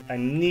 what a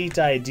neat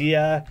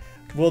idea.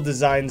 We'll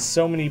design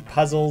so many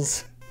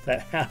puzzles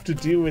that have to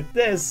do with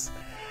this.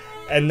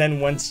 And then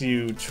once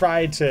you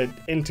try to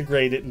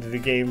integrate it into the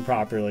game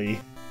properly,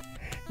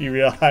 you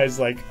realize,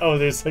 like, oh,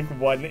 there's like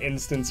one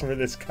instance where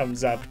this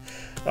comes up.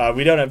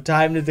 We don't have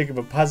time to think of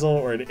a puzzle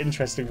or an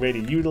interesting way to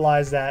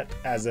utilize that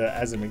as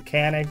a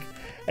mechanic.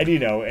 And you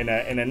know, in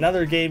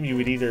another game, you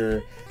would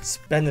either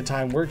spend the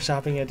time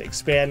workshopping it,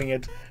 expanding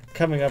it,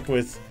 coming up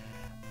with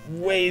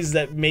ways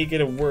that make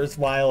it a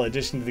worthwhile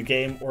addition to the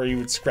game, or you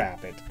would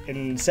scrap it.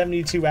 In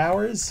 72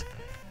 hours,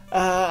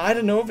 I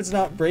don't know if it's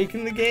not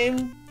breaking the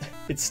game.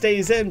 It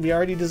stays in. We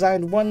already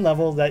designed one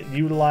level that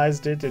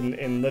utilized it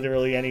in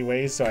literally any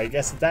way, so I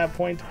guess at that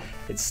point,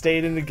 it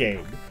stayed in the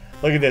game.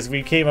 Look at this.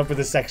 We came up with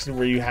a section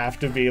where you have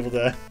to be able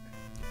to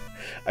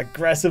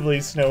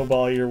aggressively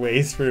snowball your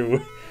way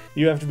through.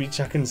 You have to be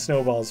chucking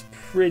snowballs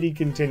pretty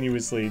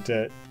continuously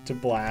to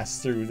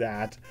blast through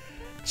that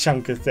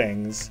chunk of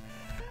things.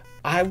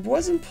 I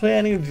wasn't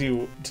planning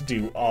to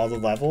do all the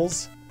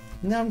levels.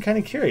 Now I'm kind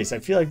of curious. I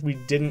feel like we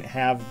didn't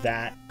have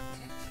that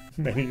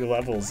many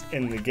levels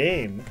in the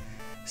game.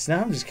 So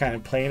now I'm just kind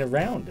of playing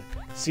around,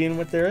 seeing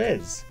what there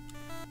is.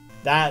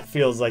 That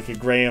feels like a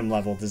Graham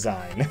level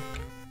design.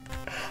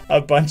 A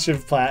bunch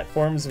of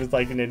platforms with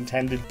like an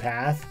intended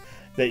path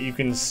that you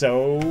can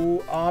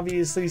so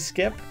obviously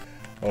skip.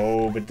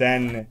 Oh, but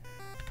then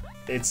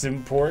it's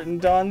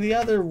important on the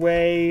other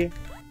way.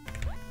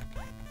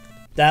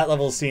 That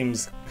level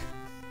seems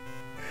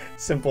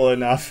simple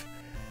enough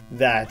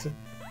that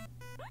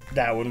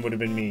that one would have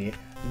been me.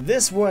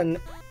 This one,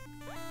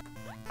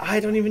 I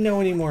don't even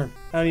know anymore.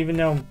 I don't even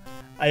know.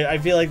 I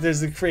feel like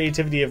there's the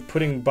creativity of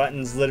putting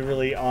buttons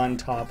literally on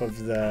top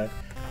of the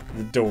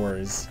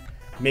doors.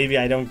 Maybe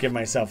I don't give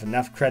myself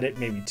enough credit,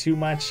 maybe too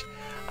much.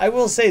 I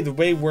will say the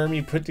way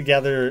Wormy put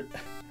together,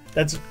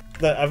 that's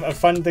a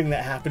fun thing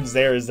that happens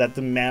there is that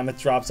the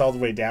mammoth drops all the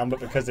way down, but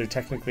because they're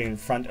technically in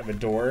front of a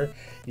door,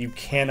 you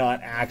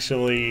cannot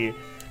actually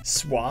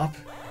swap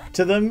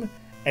to them.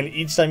 And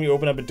each time you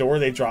open up a door,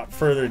 they drop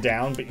further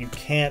down, but you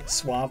can't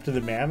swap to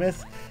the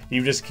mammoth.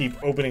 You just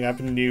keep opening up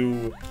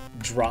new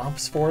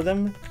drops for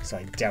them. So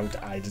I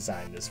doubt I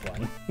designed this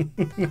one.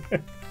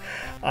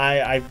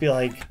 I feel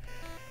like,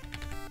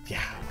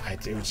 yeah,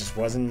 it just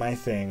wasn't my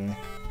thing.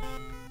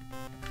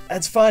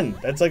 That's fun.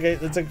 That's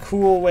a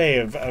cool way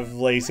of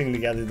lacing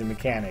together the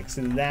mechanics,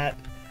 and that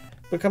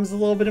becomes a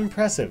little bit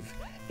impressive.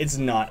 It's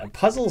not a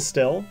puzzle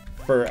still.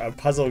 For a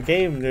puzzle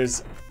game,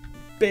 there's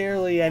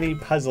barely any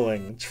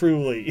puzzling,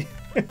 truly.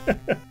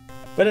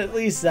 But at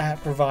least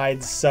that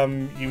provides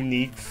some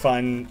unique,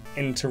 fun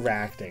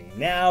interacting.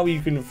 Now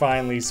you can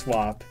finally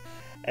swap,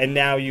 and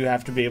now you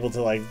have to be able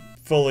to like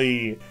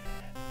fully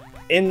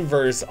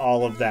inverse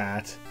all of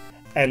that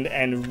and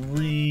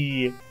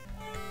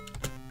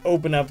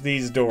open up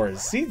these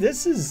doors. See,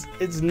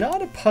 it's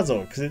not a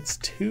puzzle because it's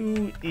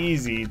too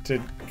easy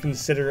to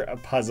consider a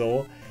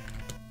puzzle.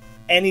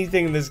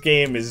 Anything in this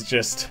game is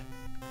just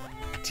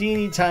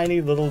teeny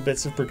tiny little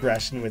bits of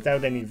progression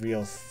without any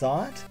real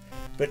thought.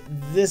 But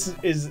this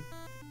is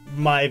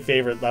my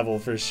favorite level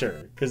for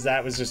sure, because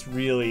that was just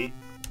really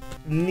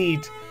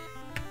neat.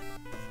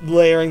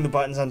 Layering the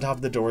buttons on top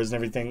of the doors and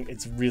everything,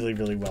 it's really,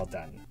 really well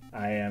done.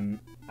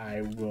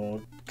 I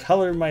will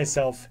color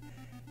myself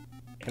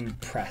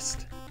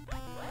impressed.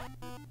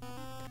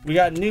 We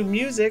got new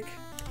music.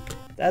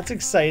 That's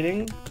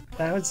exciting.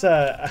 That was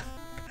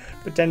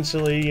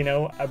potentially, you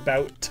know,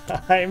 about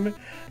time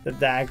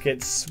that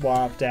gets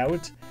swapped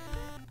out.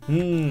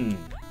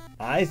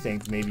 I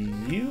think maybe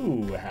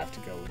you have to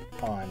go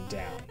on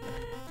down.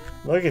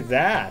 Look at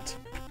that.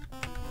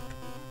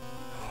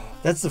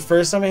 That's the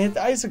first time I hit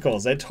the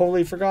icicles. I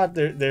totally forgot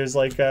there's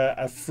like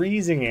a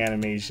freezing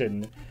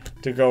animation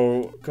to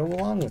go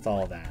along with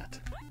all that.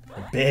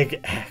 A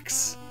big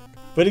X.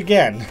 But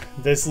again,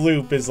 this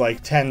loop is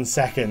like 10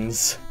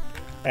 seconds,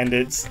 and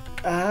it's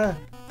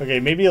okay.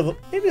 Maybe a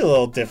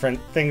little different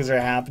things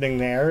are happening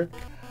there.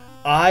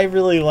 I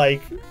really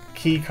like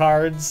key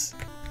cards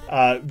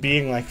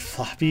being like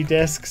floppy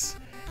disks.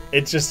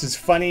 It just is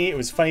funny. It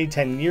was funny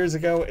 10 years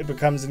ago. It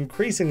becomes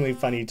increasingly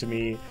funny to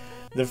me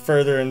the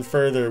further and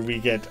further we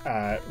get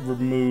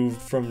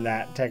removed from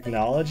that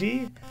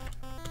technology.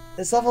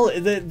 This level,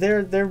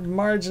 they're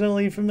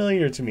marginally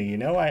familiar to me. You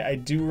know, I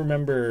do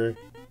remember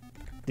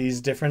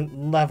these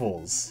different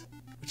levels,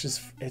 which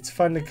is, it's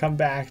fun to come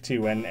back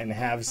to and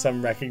have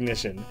some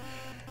recognition.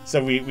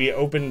 So we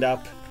opened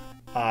up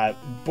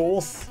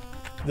both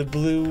the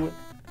blue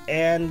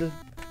and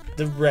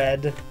the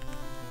red.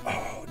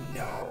 Oh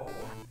no,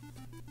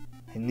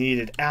 I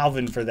needed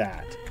Alvin for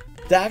that.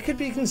 That could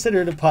be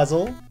considered a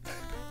puzzle.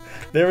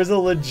 There was a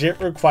legit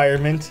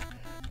requirement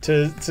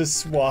to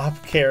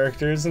swap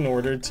characters in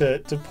order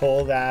to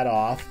pull that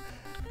off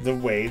the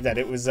way that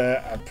it was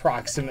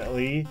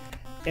approximately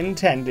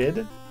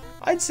intended.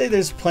 I'd say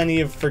there's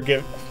plenty of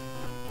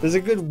there's a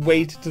good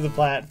weight to the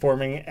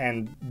platforming,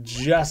 and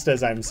just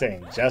as I'm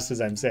saying,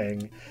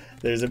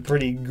 there's a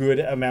pretty good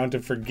amount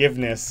of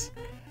forgiveness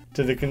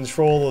to the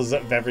controls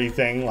of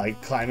everything,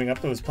 like climbing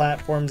up those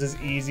platforms is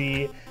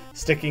easy,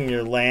 sticking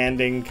your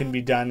landing can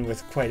be done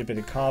with quite a bit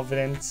of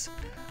confidence.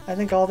 I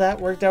think all that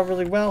worked out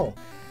really well.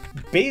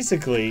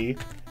 Basically,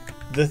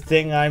 the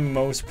thing I'm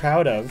most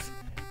proud of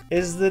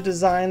is the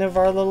design of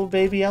our little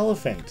baby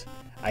elephant.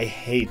 I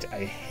hate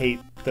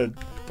the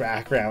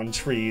background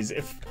trees.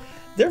 If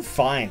they're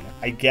fine,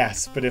 I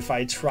guess, but if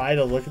I try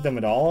to look at them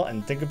at all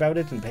and think about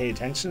it and pay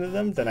attention to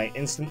them, then I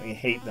instantly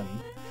hate them.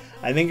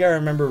 I think I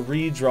remember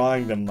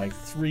redrawing them like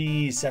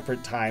 3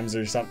 separate times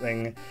or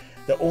something.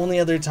 The only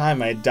other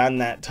time I'd done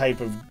that type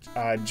of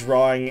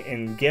drawing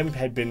in GIMP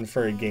had been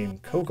for a game,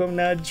 Coco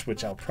Nudge,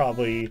 which I'll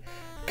probably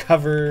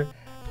cover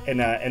in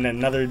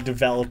another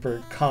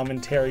developer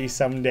commentary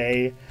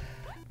someday.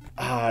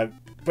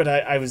 But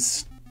I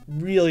was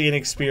really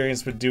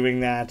inexperienced with doing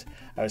that.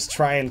 I was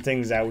trying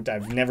things out.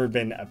 I've never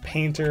been a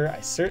painter.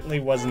 I certainly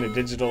wasn't a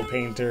digital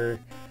painter.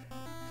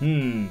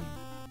 I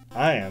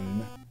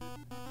am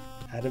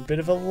at a bit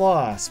of a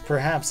loss.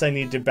 Perhaps I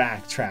need to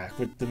backtrack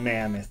with the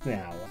mammoth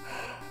now.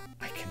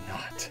 I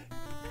cannot.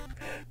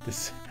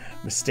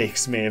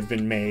 Mistakes may have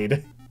been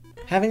made.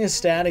 Having a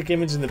static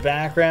image in the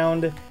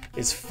background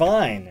is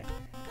fine,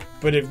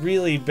 but it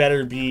really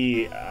better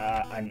be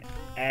an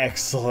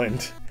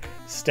excellent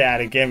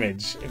static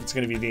image if it's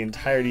going to be the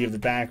entirety of the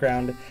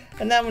background,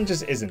 and that one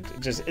just isn't. It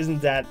just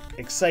isn't that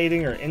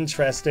exciting or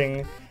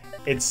interesting.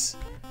 It's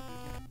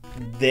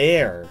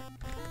there,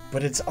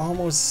 but it's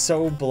almost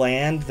so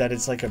bland that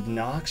it's like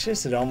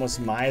obnoxious. It almost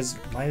might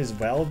as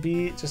well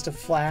be just a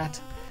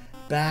flat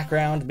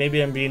background.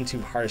 Maybe I'm being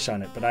too harsh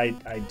on it, but I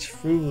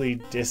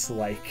truly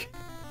dislike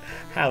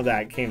how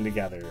that came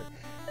together.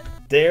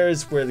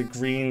 There's where the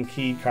green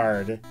key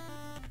card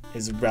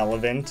is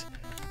relevant.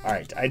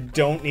 Alright, I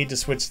don't need to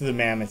switch to the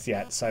mammoth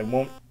yet, so I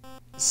won't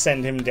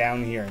send him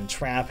down here and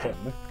trap him.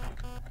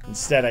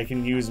 Instead, I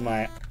can use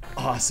my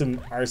awesome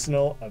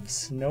arsenal of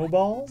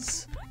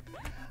snowballs.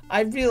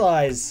 I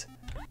realize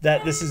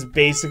that this is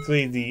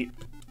basically the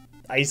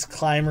ice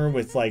climber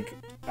with like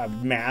a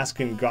mask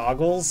and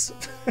goggles.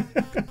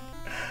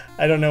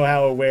 I don't know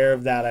how aware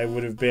of that I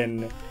would have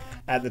been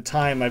at the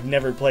time. I've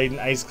never played an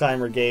ice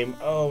climber game.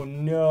 Oh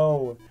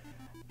no!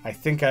 I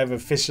think I've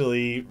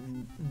officially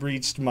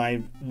reached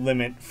my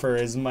limit for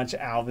as much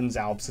Alvin's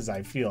Alps as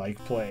I feel like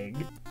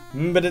playing.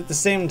 But at the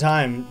same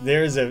time,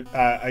 there's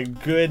a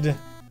good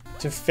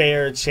to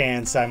fair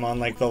chance I'm on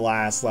like the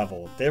last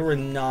level. There were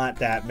not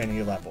that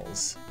many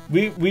levels.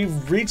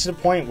 We've reached a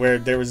point where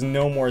there was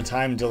no more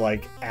time to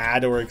like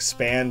add or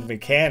expand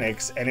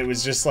mechanics, and it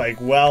was just like,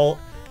 well,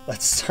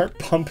 let's start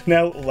pumping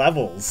out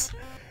levels,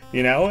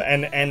 you know?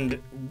 And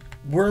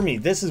Wormy,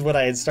 this is what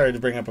I had started to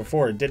bring up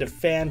before, did a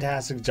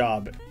fantastic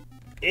job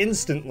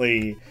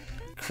instantly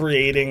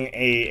creating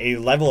a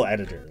level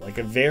editor, like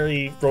a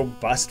very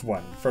robust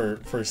one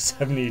for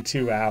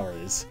 72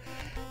 hours.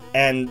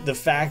 And the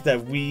fact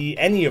that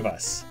any of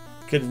us,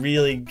 could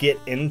really get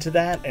into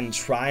that and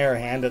try our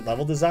hand at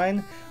level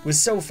design was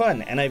so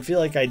fun. And I feel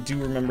like I do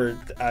remember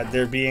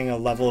there being a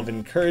level of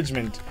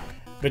encouragement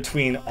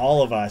between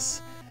all of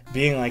us,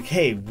 being like,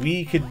 hey,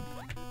 we could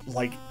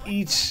like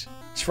each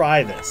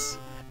try this.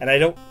 And I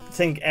don't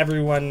think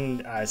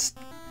everyone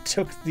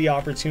took the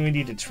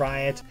opportunity to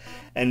try it,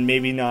 and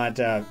maybe not,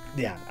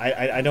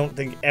 I don't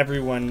think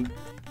everyone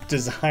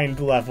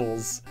designed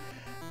levels,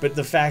 but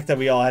the fact that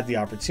we all had the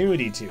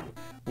opportunity to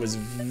was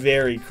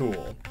very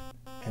cool.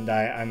 And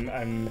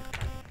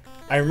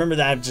I remember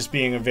that just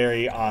being a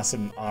very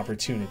awesome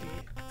opportunity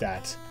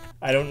that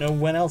I don't know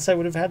when else I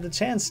would have had the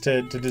chance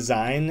to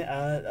design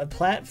a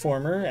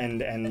platformer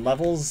and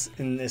levels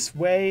in this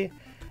way.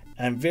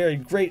 And I'm very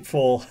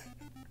grateful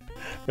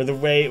for the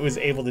way it was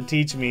able to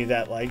teach me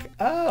that, like,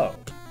 oh,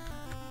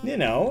 you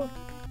know,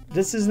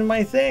 this isn't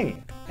my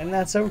thing, and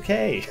that's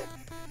okay.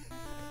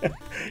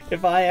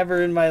 If I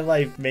ever in my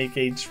life make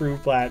a true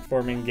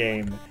platforming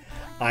game,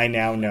 I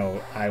now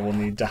know I will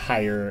need to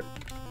hire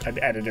an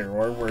editor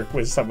or work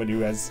with someone who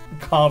has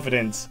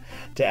confidence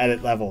to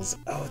edit levels.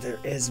 Oh, there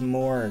is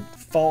more.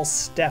 False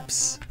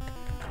steps.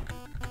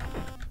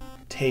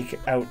 Take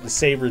out the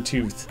saber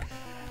tooth.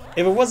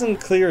 If it wasn't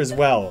clear as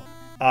well,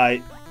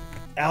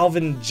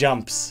 Alvin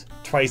jumps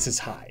twice as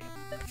high.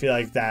 I feel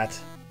like that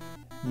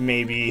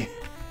maybe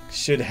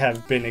should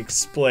have been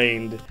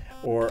explained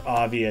or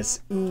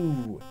obvious.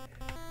 Ooh.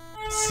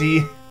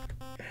 See?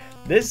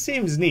 This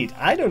seems neat.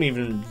 I don't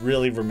even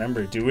really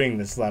remember doing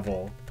this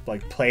level,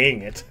 like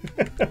playing it.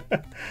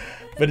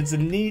 But it's a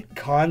neat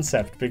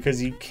concept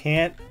because you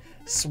can't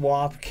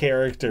swap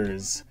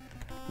characters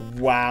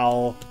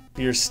while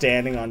you're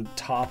standing on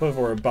top of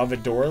or above a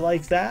door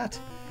like that.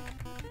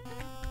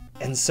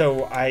 And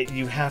so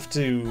you have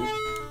to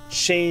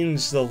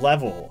change the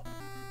level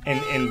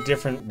in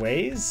different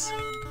ways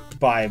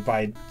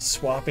by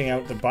swapping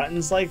out the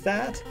buttons like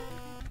that.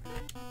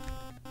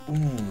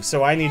 Ooh,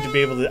 so I need to be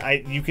able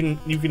to you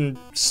can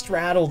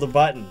straddle the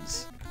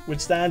buttons,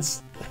 which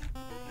that's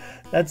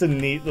a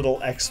neat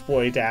little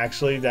exploit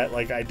actually that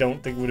like I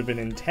don't think would have been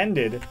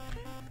intended.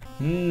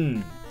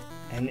 And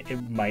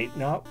it might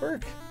not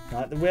work.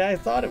 Not the way I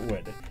thought it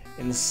would.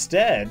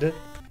 Instead,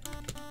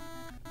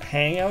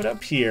 hang out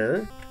up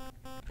here.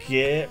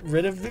 Get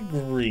rid of the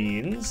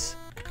greens.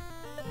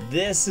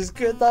 This is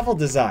good level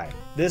design.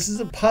 This is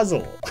a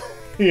puzzle,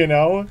 you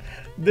know?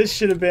 This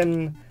should have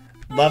been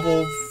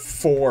level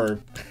 4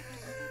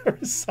 or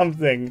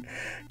something,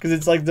 because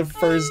it's like the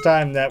first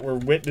time that we're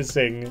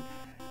witnessing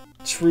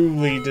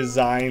truly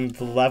designed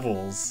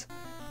levels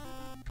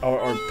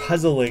or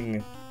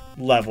puzzling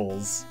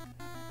levels.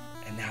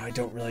 And now I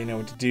don't really know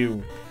what to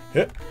do.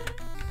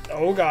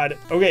 Oh god.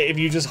 Okay, if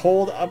you just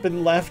hold up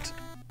and left,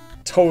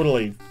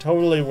 totally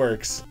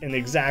works in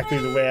exactly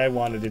the way I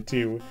wanted it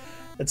to.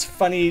 It's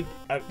funny,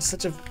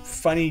 such a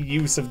funny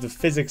use of the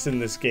physics in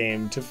this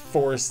game to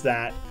force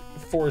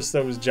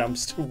those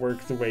jumps to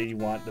work the way you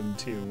want them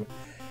to.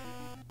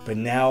 But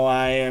now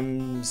I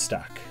am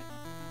stuck,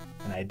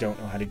 and I don't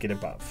know how to get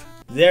above.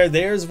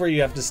 There's where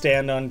you have to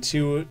stand on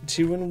 2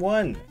 and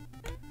 1.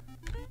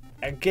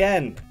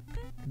 Again,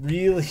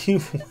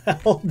 really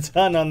well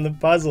done on the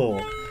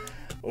puzzle.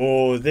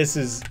 Oh, this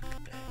is...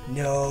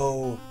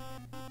 No.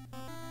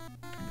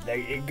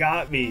 It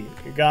got me.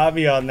 It got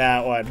me on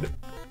that one.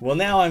 Well,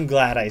 now I'm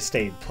glad I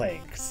stayed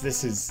playing, because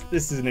this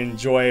is an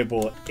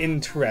enjoyable,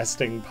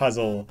 interesting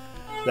puzzle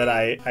that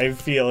I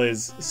feel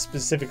is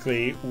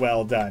specifically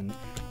well done.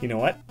 You know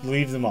what?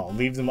 Leave them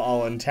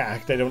all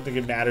intact. I don't think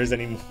it matters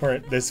anymore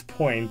at this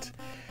point.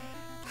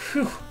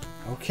 Whew.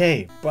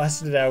 Okay,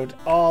 busted out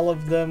all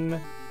of them.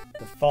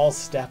 The false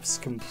steps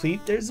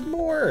complete. There's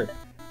more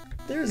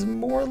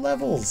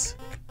levels.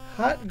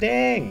 Hot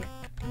dang.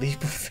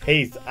 Leap of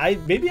faith.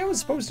 Maybe I was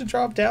supposed to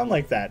drop down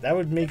like that. That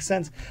would make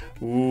sense.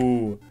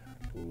 Ooh.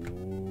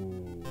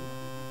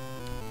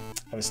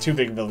 That was too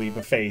big of a leap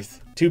of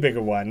faith. Too big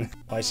a one.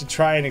 Well, I should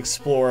try and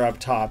explore up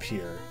top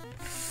here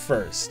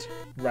first,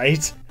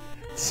 right?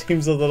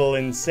 Seems a little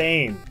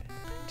insane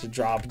to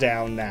drop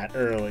down that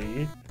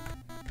early.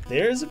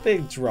 There's a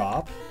big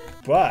drop,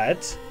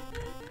 but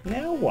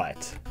now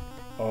what?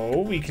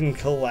 Oh, we can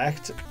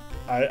collect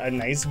a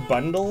nice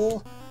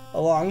bundle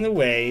along the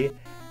way,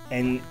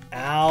 and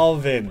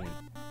Alvin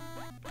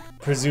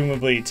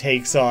presumably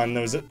takes on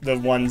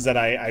the ones that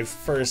I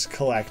first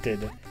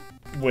collected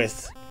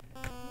with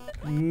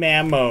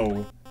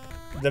Mamo,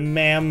 the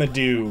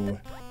Mamadou.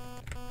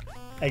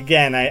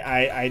 Again,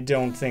 I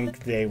don't think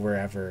they were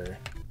ever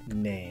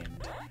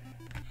named.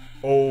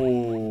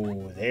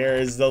 Oh,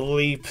 there's the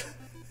leap.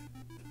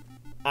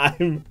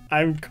 I'm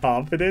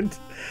confident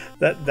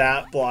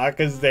that block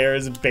is there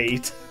as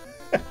bait.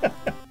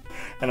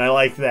 And I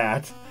like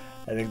that.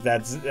 I think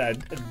that's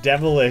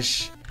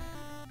devilish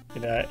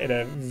in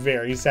a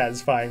very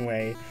satisfying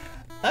way.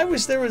 I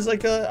wish there was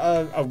like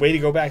a way to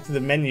go back to the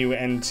menu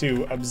and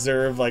to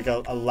observe like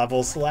a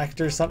level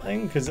select or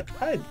something, because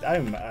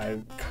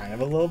I'm kind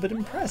of a little bit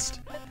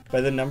impressed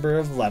by the number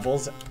of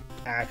levels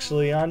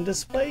actually on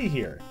display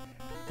here.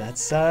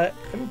 That's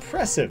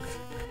impressive.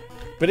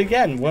 But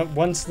again,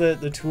 once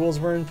the tools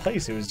were in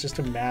place, it was just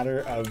a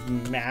matter of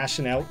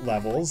mashing out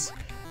levels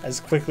as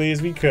quickly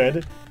as we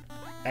could,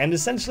 and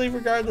essentially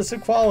regardless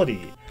of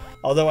quality.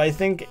 Although I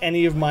think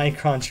any of my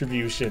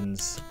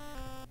contributions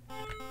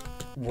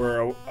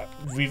we're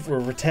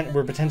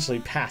potentially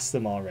past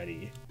them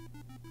already.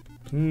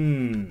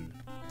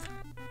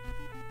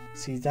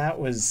 See, that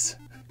was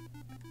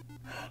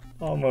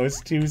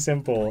almost too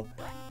simple.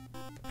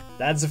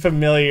 That's a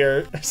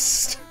familiar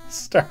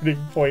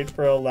starting point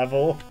for a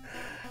level,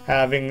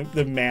 having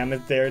the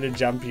mammoth there to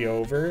jump you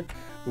over.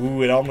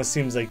 Ooh, it almost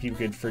seems like you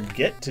could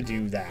forget to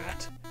do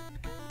that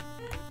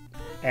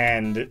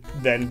and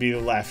then be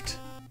left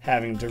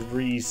having to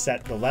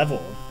reset the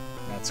level.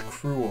 That's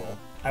cruel.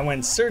 I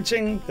went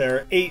searching. There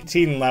are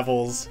 18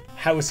 levels.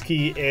 House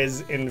key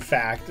is, in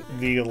fact,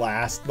 the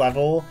last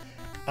level.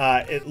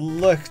 It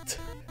looked,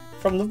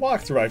 from the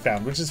walkthrough I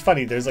found, which is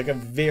funny, there's like a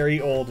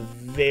very old,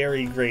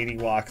 very grainy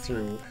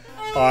walkthrough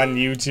on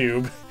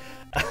YouTube.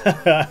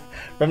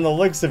 From the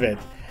looks of it,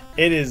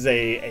 it is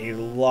a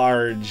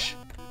large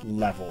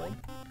level,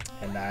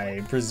 and I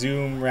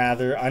presume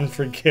rather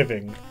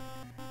unforgiving.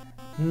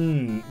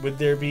 Would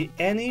there be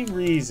any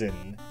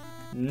reason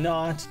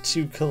not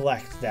to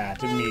collect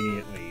that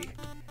immediately?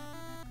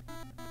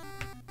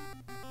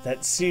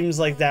 That seems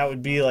like that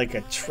would be like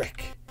a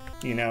trick,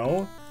 you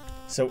know?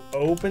 So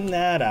open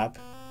that up.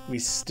 We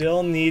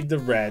still need the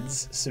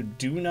reds, so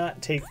do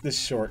not take the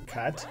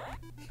shortcut.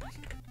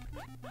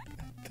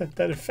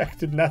 That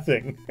affected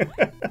nothing.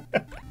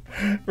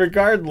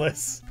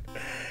 Regardless.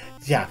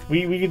 Yeah,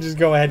 we can just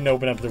go ahead and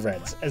open up the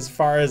reds. As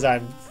far as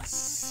I'm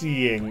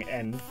seeing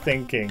and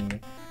thinking.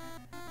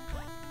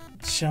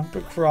 Jump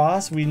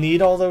across. We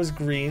need all those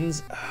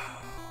greens.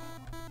 Oh,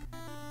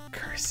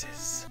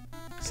 curses.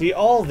 See,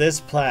 all this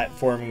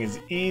platforming is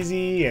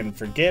easy and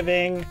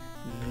forgiving.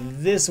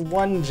 This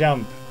one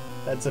jump,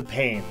 that's a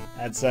pain.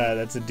 That's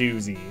a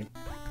doozy.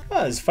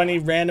 Oh, there's funny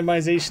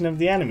randomization of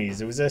the enemies.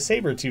 It was a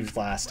saber-tooth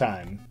last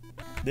time.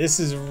 This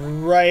is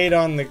right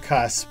on the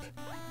cusp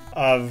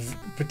of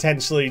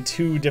potentially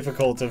too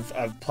difficult of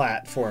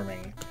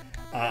platforming.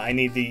 I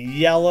need the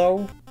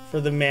yellow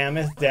for the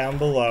mammoth down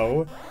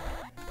below.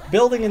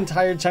 building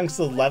entire chunks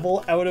of the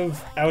level out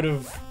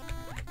of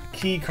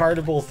key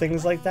cardable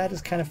things like that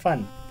is kind of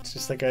fun. It's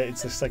just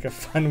like a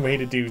fun way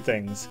to do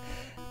things.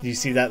 Do you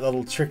see that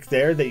little trick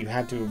there that you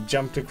had to have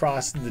jumped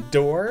across the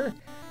door?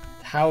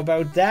 How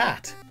about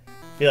that?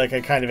 I feel like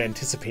I kind of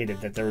anticipated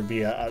that there would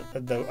be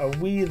a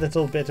wee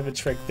little bit of a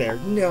trick there.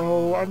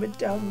 No, I'm a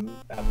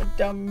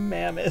dumb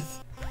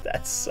mammoth.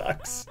 That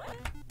sucks.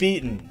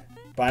 Beaten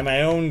by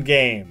my own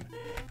game.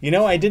 You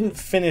know, I didn't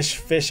finish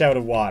Fish Out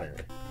of Water.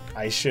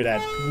 I should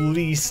at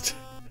least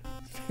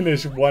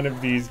finish one of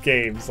these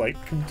games,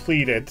 like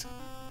complete it,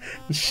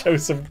 and show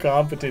some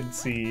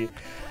competency.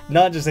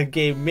 Not just in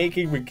game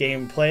making, but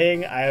game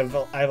playing. I have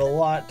a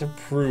lot to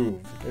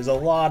prove. There's a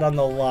lot on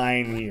the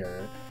line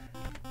here.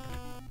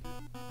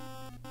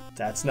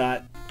 It's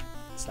not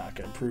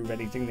gonna prove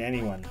anything to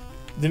anyone.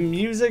 The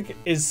music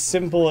is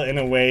simple in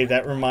a way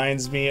that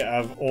reminds me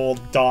of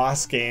old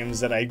DOS games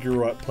that I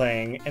grew up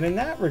playing, and in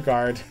that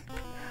regard,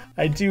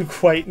 I do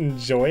quite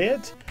enjoy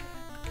it,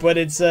 but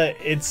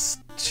it's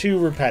too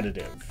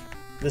repetitive.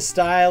 The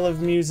style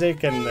of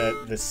music and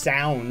the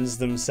sounds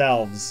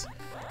themselves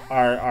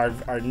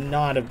are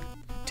not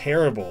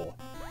terrible.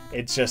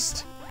 It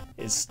just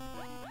is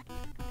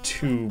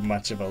too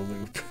much of a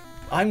loop.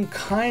 I'm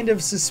kind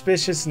of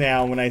suspicious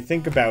now when I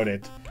think about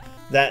it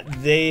that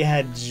they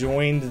had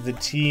joined the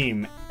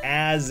team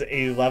as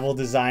a level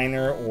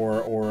designer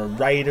or a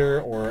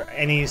writer or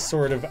any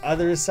sort of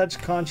other such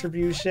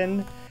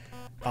contribution.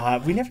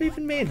 We never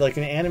even made like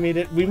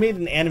we made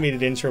an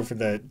animated intro for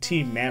the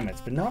Team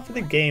Mammoth, but not for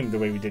the game the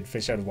way we did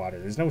Fish Out of Water.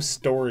 There's no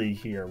story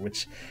here,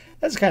 which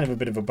that's kind of a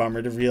bit of a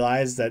bummer to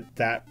realize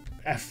that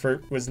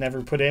effort was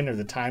never put in or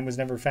the time was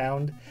never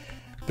found.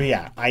 But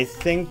yeah, I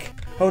think,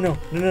 oh no,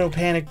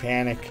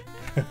 panic.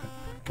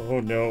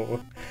 Oh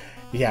no.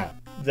 Yeah,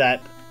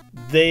 that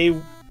they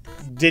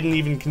didn't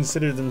even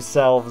consider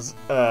themselves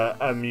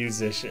a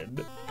musician.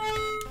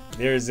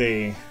 There's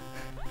a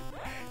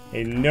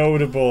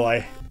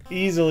notable,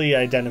 easily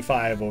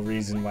identifiable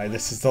reason why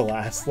this is the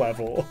last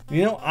level.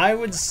 You know, I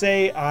would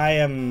say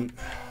I've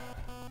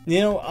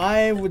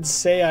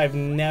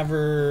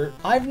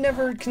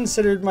never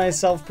considered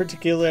myself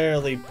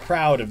particularly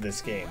proud of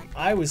this game.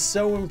 I was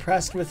so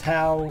impressed with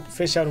how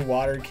Fish Out of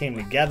Water came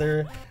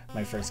together,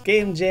 my first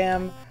game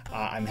jam.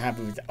 I'm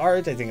happy with the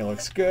art. I think it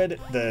looks good.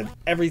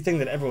 Everything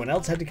that everyone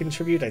else had to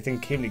contribute, I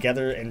think, came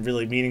together in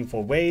really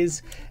meaningful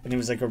ways, and it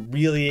was like a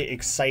really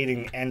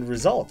exciting end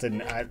result,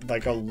 and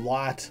like a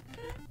lot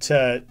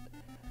to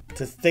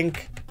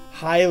think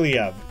highly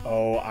of.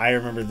 Oh, I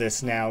remember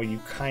this now. You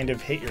kind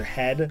of hit your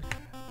head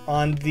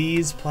on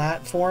these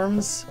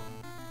platforms.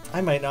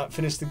 I might not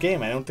finish the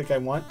game. I don't think I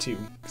want to,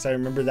 because I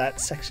remember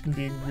that section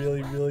being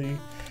really, really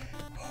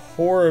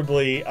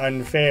horribly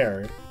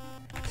unfair.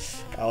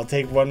 I'll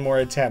take one more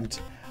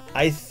attempt.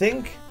 I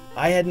think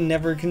I had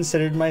never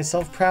considered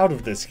myself proud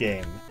of this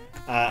game.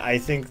 I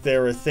think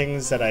there were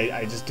things that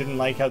I just didn't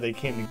like how they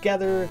came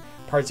together,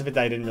 parts of it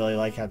that I didn't really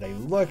like how they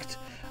looked.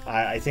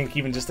 I think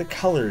even just the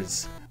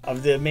colors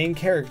of the main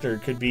character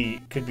could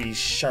be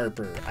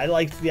sharper. I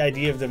liked the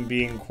idea of them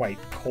being quite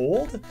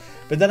cold,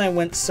 but then I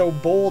went so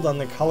bold on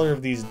the color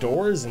of these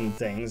doors and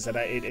things that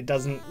it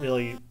doesn't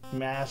really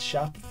mash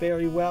up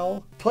very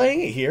well.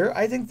 Playing it here,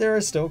 I think there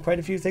are still quite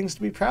a few things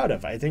to be proud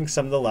of. I think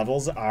some of the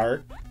levels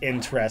are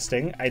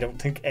interesting. I don't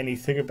think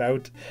anything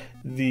about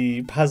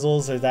the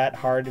puzzles are that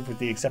hard, with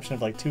the exception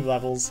of like 2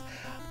 levels.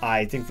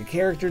 I think the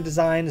character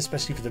design,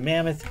 especially for the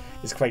mammoth,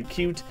 is quite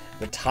cute.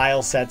 The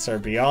tile sets are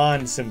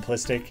beyond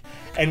simplistic.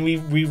 And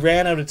we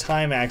ran out of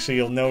time, actually.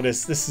 You'll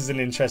notice, this is an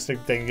interesting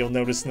thing, you'll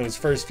notice in those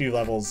first few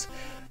levels,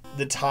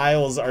 the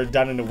tiles are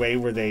done in a way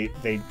where they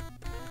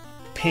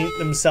paint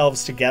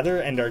themselves together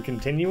and are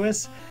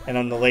continuous, and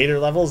on the later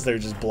levels they're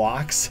just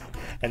blocks.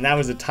 And that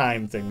was a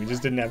time thing. We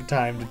just didn't have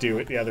time to do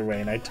it the other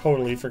way, and I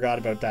totally forgot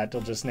about that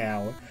till just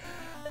now.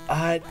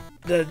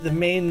 The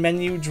main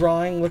menu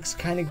drawing looks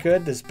kind of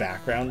good. This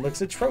background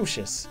looks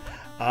atrocious.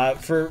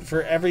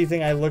 For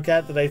everything I look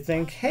at that I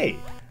think, hey,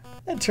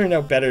 that turned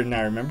out better than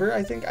I remember,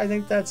 I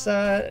think that's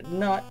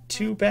not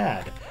too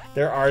bad.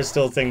 There are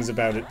still things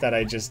about it that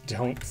I just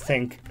don't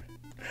think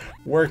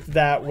worked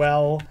that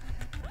well,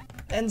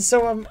 and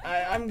so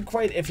I'm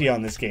quite iffy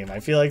on this game. I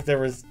feel like there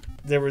was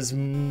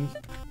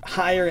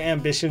higher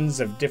ambitions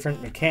of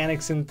different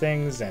mechanics and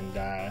things, and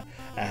a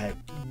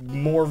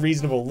more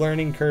reasonable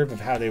learning curve of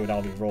how they would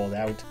all be rolled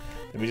out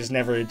that we just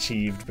never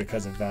achieved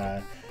because of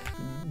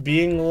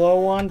being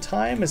low on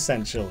time,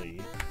 essentially.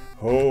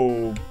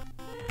 Oh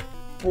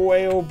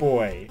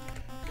boy.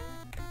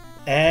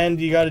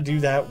 And you gotta do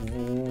that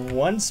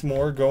once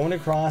more, going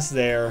across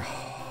there,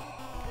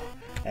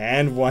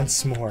 and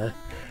once more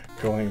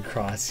going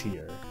across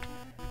here.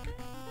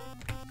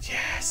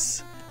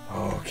 Yes.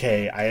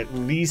 Okay, I at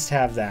least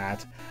have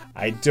that.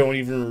 I don't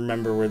even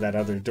remember where that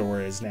other door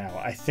is now.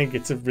 I think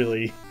it's a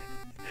really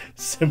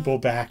simple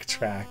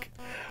backtrack.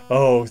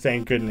 Oh,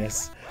 thank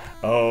goodness.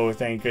 Oh,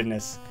 thank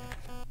goodness.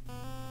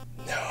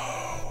 No,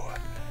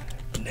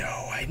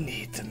 I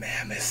need the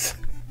mammoth.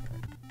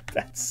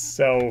 That's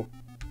so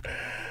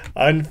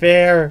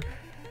unfair.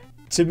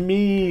 to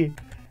me,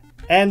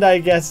 and I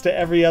guess to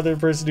every other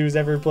person who's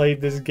ever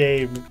played this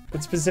game,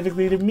 but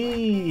specifically to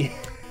me.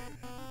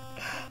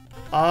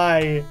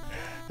 I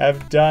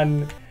have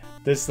done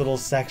this little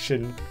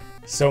section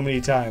so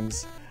many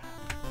times.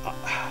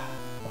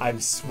 I'm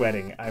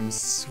sweating,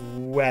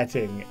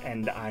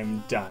 and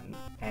I'm done,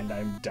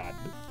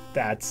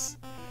 That's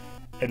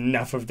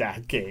enough of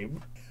that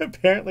game.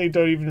 Apparently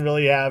don't even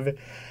really have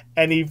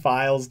any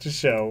files to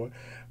show.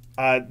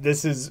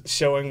 This is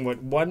showing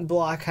what 1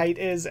 block height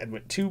is and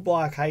what 2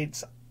 block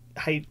height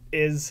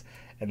is,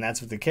 and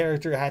that's what the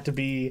character had to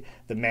be.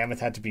 The mammoth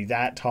had to be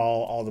that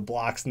tall, all the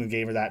blocks in the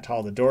game are that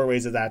tall, the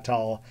doorways are that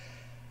tall.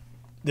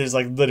 There's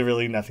like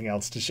literally nothing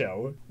else to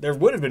show. There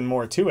would have been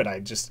more to it, I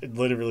just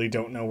literally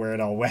don't know where it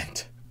all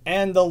went.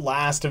 And the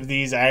last of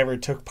these I ever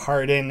took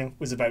part in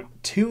was about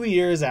 2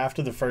 years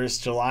after the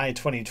first, July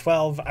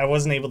 2012. I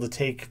wasn't able to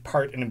take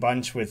part in a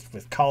bunch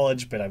with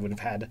college, but I would have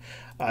had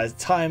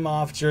time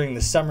off during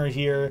the summer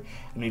here,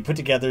 and we put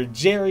together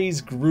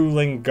Gerry's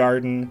Grueling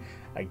Garden.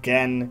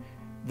 Again,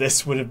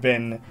 this would have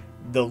been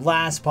the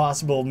last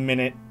possible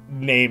minute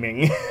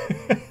naming.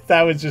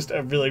 That was just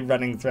a really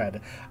running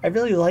thread. I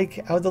really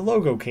like how the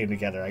logo came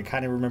together. I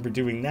kind of remember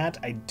doing that.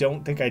 I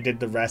don't think I did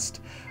the rest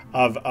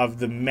of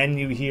the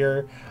menu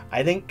here.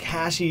 I think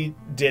Kashi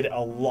did a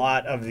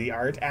lot of the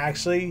art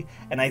actually,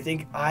 and I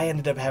think I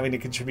ended up having to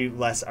contribute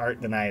less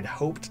art than I had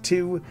hoped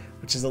to,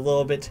 which is a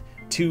little bit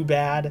too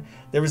bad.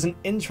 There was an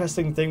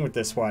interesting thing with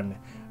this one,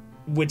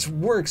 which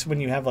works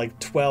when you have like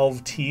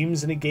 12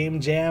 teams in a game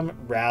jam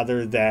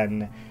rather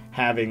than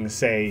having,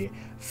 say,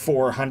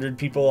 400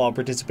 people all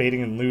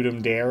participating in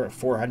Ludum Dare, or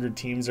 400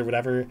 teams or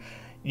whatever.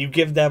 You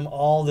give them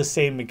all the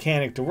same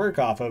mechanic to work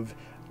off of.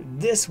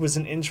 This was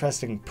an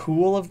interesting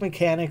pool of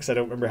mechanics. I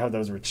don't remember how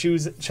those were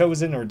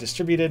chosen or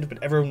distributed,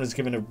 but everyone was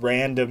given a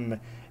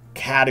random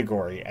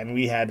category, and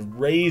we had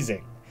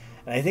raising.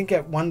 And I think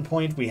at one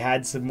point we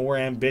had some more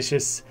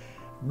ambitious,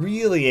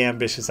 really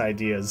ambitious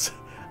ideas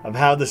of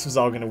how this was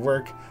all going to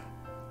work.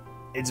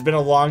 It's been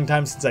a long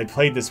time since I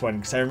played this one,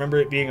 because I remember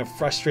it being a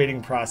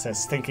frustrating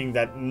process, thinking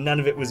that none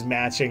of it was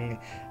matching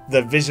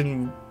the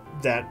vision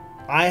that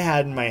I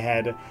had in my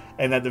head,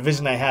 and that the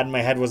vision I had in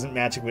my head wasn't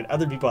matching what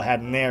other people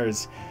had in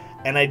theirs.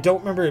 And I don't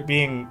remember it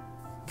being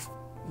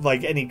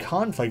like any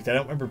conflict. I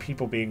don't remember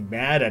people being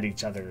mad at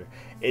each other.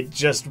 It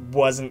just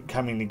wasn't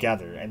coming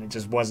together, and it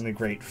just wasn't a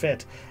great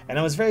fit. And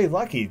I was very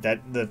lucky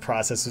that the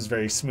process was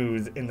very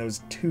smooth in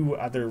those 2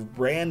 other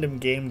random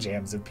game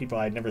jams of people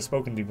I'd never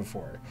spoken to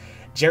before.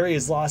 Gerry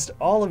has lost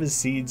all of his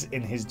seeds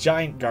in his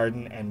giant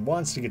garden and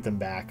wants to get them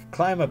back.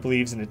 Climb up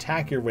leaves and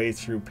attack your way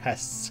through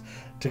pests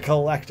to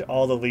collect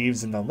all the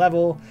leaves in the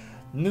level.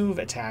 Move,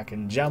 attack,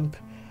 and jump.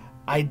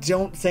 I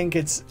don't think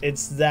it's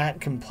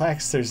that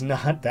complex. There's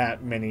not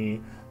that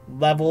many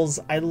levels.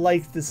 I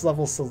like this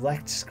level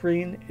select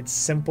screen. It's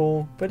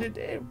simple, but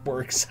it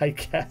works, I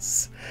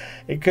guess.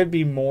 It could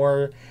be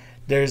more.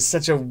 There's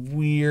such a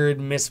weird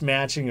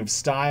mishmashing of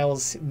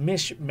styles.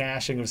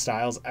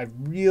 I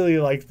really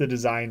like the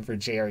design for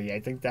Gerry. I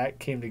think that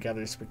came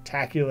together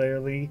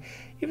spectacularly.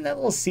 Even that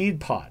little seed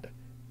pod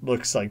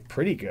looks like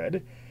pretty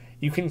good.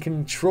 You can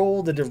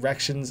control the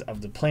directions of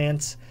the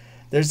plants.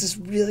 There's this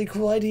really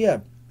cool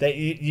idea that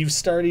you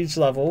start each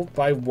level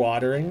by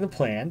watering the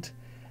plant,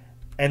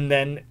 and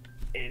then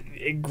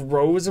it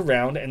grows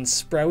around and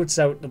sprouts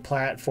out the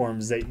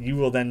platforms that you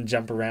will then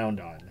jump around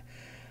on.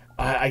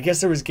 I guess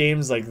there was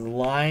games like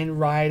Line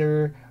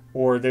Rider,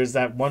 or there's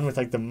that one with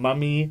like the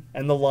mummy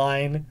and the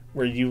line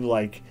where you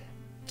like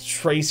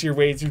trace your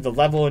way through the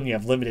level and you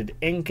have limited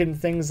ink and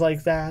things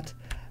like that.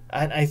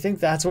 And I think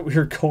that's what we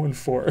were going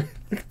for.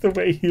 The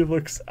way he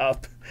looks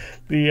up,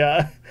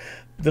 the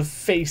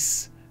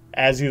face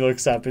as he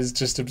looks up is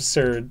just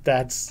absurd.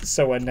 That's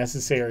so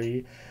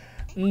unnecessary.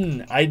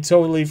 I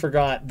totally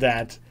forgot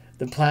that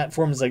the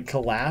platforms like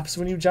collapse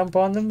when you jump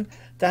on them.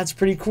 That's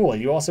pretty cool.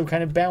 You also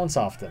kind of bounce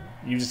off them.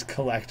 You just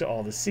collect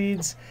all the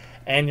seeds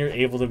and you're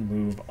able to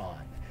move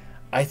on.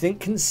 I think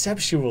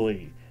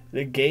conceptually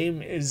the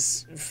game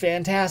is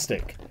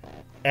fantastic,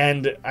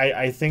 and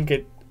I think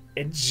it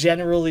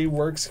generally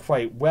works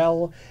quite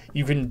well.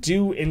 You can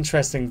do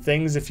interesting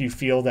things if you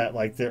feel that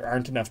like there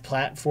aren't enough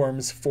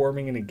platforms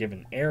forming in a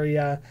given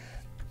area.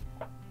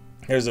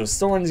 There's those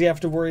thorns you have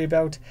to worry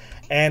about,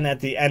 and at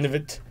the end of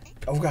it,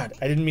 oh god,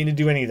 I didn't mean to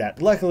do any of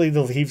that. Luckily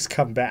the leaves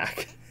come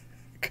back,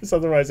 because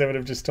otherwise I would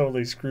have just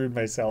totally screwed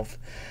myself.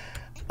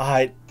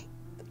 I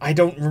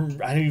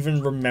don't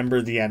even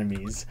remember the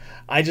enemies.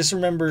 I just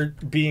remember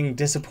being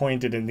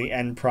disappointed in the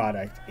end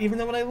product, even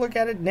though when I look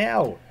at it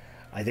now,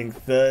 I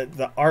think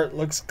the art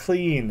looks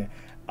clean.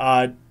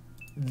 I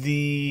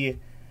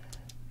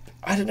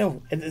don't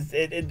know,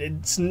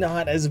 it's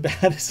not as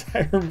bad as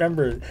I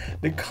remember.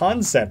 The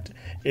concept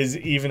is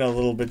even a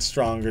little bit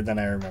stronger than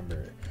I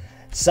remember.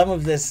 Some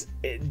of this,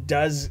 it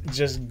does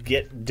just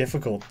get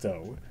difficult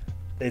though.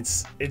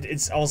 It's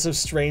also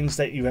strange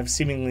that you have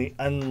seemingly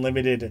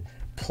unlimited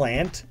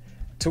plant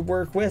to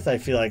work with. I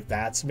feel like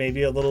that's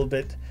maybe a little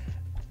bit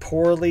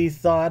poorly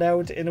thought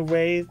out in a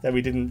way, that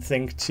we didn't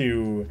think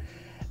to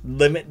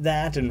limit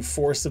that and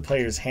force the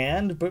player's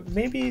hand, but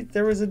maybe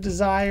there was a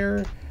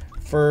desire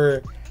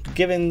for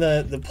giving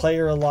the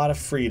player a lot of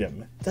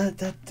freedom.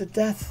 The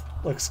death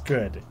looks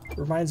good.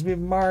 Reminds me of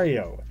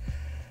Mario.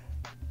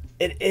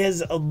 It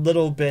is a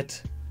little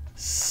bit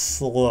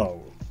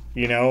slow,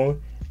 you know?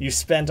 You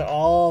spent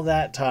all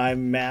that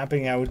time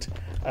mapping out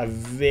a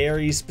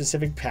very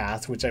specific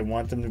path, which I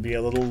want them to be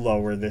a little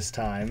lower this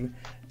time,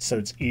 so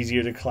it's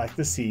easier to collect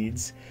the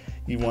seeds.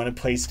 You want a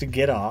place to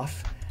get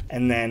off,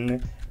 and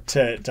then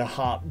to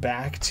hop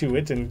back to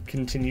it and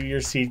continue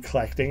your seed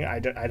collecting. I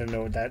don't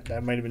know,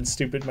 that might have been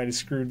stupid, might have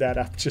screwed that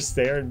up just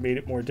there and made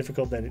it more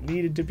difficult than it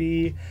needed to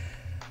be.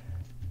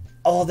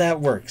 All that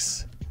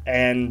works,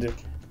 and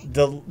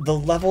the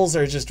levels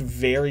are just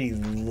very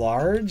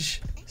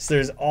large, so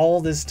there's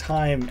all this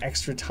time,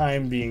 extra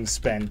time being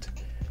spent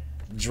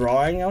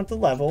drawing out the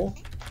level,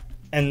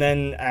 and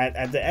then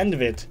at the end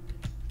of it,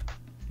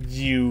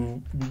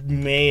 you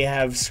may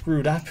have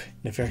screwed up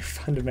in a very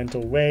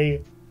fundamental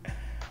way,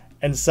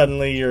 and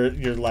suddenly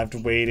you're left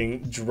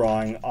waiting,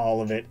 drawing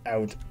all of it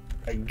out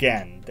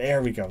again.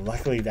 There we go.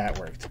 Luckily that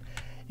worked.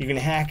 You can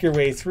hack your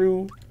way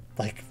through,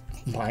 like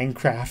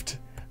Minecraft,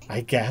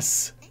 I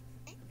guess.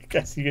 I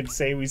guess you could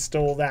say we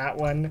stole that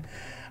one.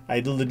 I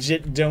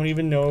legit don't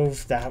even know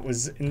if that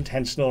was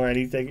intentional or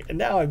anything. And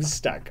now I'm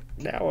stuck.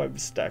 Now I'm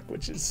stuck,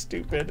 which is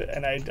stupid,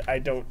 and I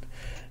don't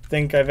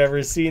think I've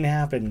ever seen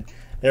happen.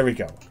 There we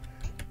go.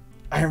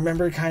 I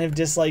remember kind of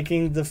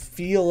disliking the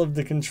feel of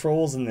the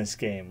controls in this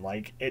game.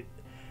 Like,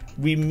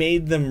 we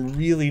made them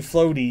really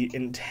floaty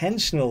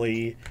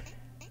intentionally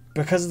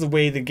because of the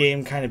way the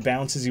game kind of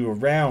bounces you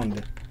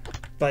around.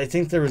 But I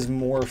think there was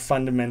more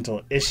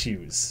fundamental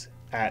issues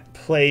at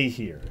play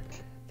here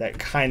that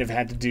kind of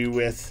had to do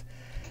with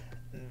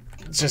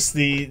just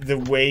the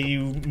way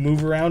you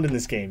move around in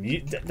this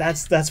game.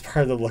 That's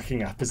part of the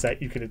looking up, is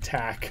that you can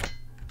attack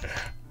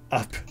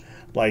up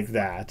like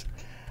that.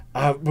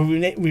 But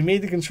we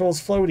made the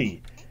controls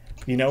floaty,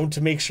 you know,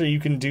 to make sure you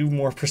can do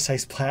more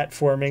precise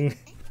platforming.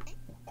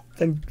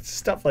 And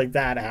stuff like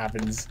that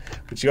happens,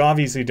 which you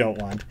obviously don't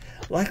want.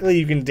 Luckily,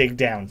 you can dig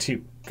down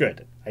too.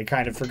 Good. I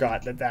kind of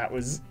forgot that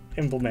was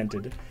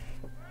implemented.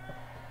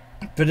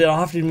 But it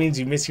often means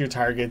you miss your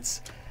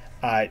targets.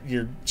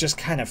 You're just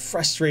kind of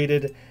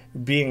frustrated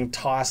being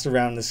tossed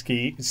around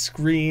the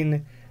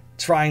screen,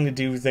 trying to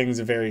do things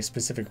a very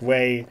specific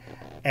way,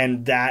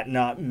 and that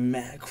not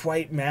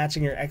quite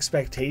matching your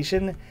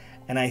expectation.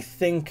 And I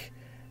think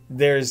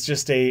there's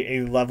just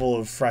a level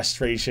of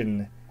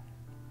frustration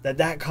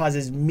that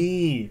causes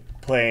me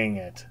playing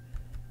it,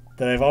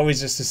 that I've always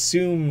just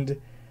assumed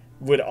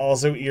would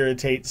also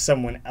irritate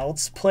someone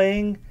else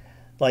playing.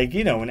 Like,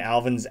 you know, in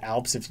Alvin's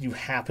Alps, if you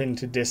happen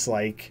to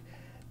dislike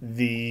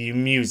the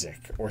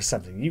music or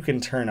something, you can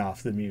turn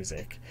off the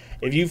music.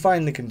 If you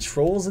find the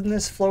controls in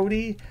this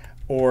floaty,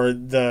 or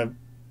the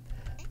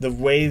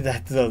way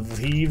that the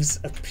leaves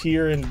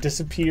appear and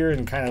disappear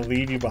and kind of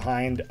leave you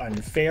behind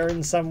unfair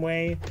in some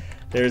way,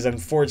 there's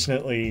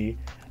unfortunately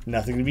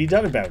nothing to be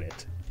done about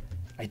it.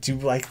 I do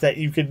like that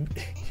you can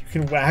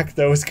whack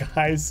those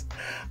guys.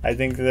 I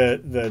think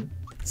the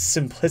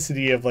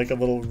simplicity of like a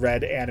little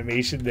red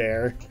animation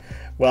there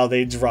while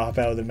they drop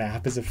out of the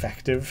map is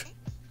effective.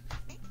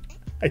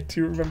 I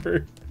do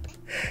remember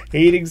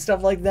hating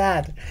stuff like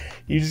that.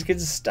 You just get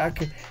stuck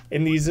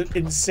in these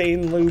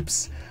insane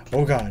loops.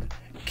 Oh god,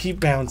 keep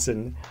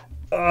bouncing.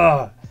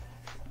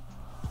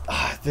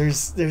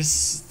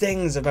 There's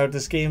things about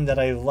this game that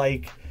I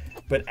like,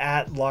 but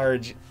at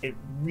large, it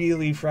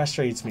really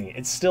frustrates me.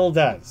 It still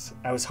does.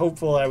 I was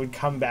hopeful I would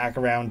come back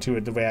around to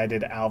it the way I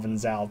did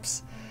Alvin's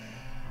Alps.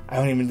 I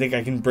don't even think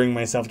I can bring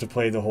myself to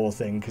play the whole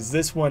thing, because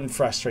this one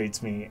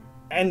frustrates me.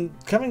 And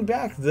coming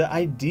back, the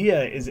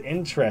idea is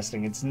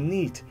interesting. It's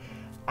neat.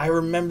 I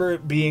remember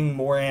it being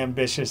more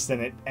ambitious than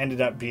it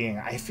ended up being.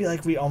 I feel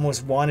like we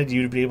almost wanted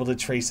you to be able to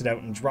trace it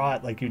out and draw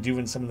it like you do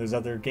in some of those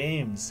other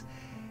games.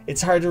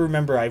 It's hard to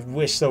remember. I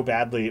wish so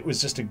badly it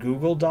was just a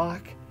Google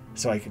Doc,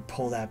 so I could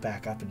pull that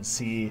back up and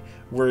see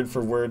word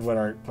for word what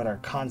our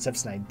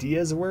concepts and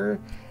ideas were,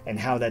 and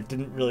how that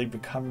didn't really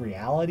become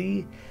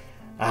reality.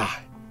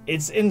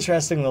 It's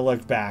interesting to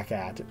look back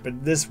at,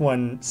 but this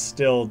one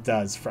still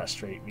does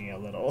frustrate me a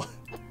little.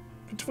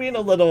 Between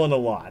a little and a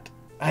lot.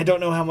 I don't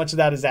know how much of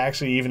that is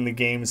actually even the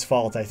game's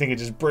fault. I think it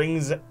just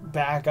brings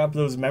back up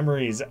those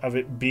memories of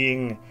it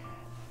being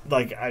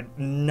like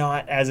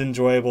not as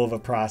enjoyable of a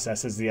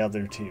process as the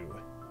other two.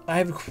 I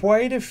have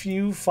quite a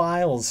few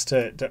files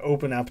to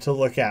open up to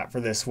look at for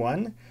this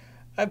one.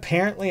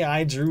 Apparently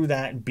I drew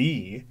that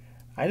bee.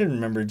 I didn't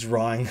remember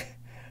drawing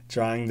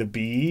the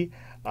bee.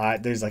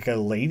 There's like a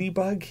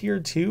ladybug here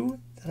too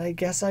that I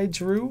guess I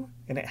drew,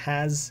 and it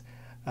has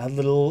a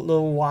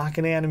little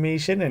walking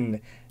animation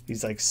and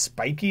these like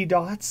spiky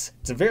dots.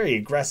 It's a very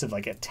aggressive,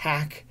 like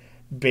attack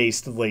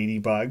based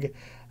ladybug.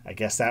 I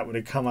guess that would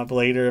have come up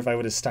later if I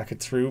would have stuck it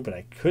through, but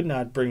I could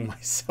not bring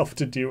myself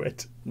to do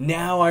it.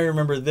 Now I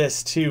remember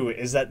this too,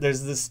 is that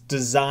there's this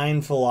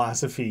design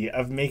philosophy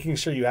of making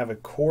sure you have a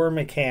core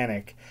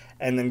mechanic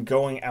and then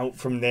going out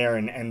from there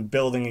and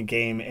building a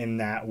game in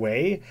that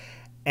way.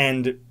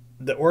 And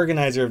the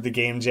organizer of the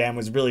game jam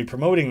was really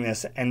promoting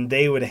this, and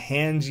they would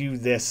hand you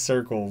this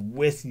circle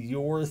with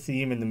your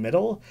theme in the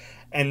middle,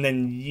 and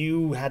then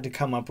you had to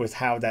come up with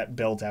how that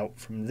built out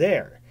from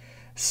there.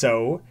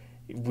 So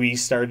we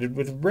started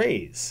with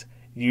raise.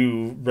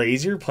 You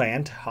raise your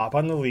plant, hop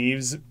on the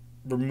leaves,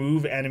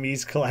 remove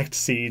enemies, collect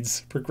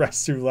seeds,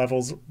 progress through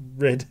levels,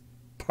 rid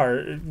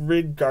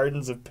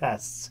gardens of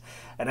pests.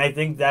 And I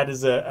think that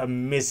is a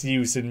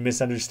misuse and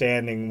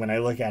misunderstanding when I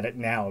look at it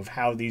now of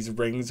how these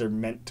rings are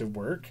meant to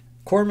work.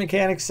 Core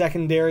mechanics,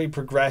 secondary,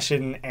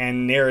 progression,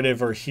 and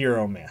narrative or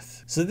hero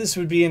myth. So this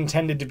would be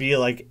intended to be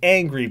like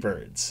Angry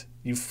Birds.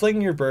 You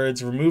fling your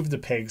birds, remove the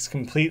pigs,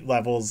 complete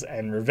levels,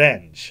 and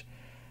revenge.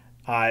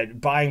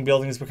 Buying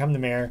buildings, become the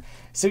mayor.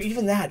 So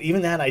even that,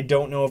 I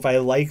don't know if I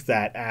like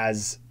that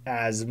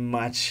as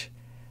much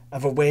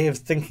of a way of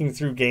thinking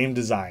through game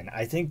design.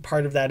 I think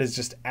part of that is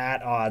just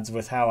at odds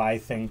with how I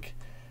think.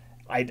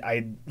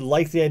 I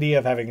like the idea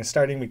of having a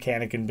starting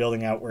mechanic and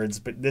building outwards,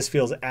 but this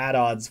feels at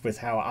odds with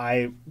how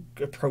I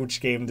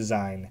approach game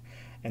design.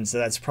 And so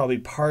that's probably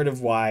part of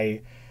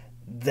why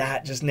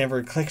that just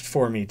never clicked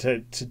for me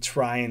to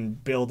try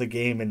and build a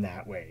game in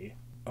that way.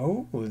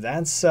 Oh,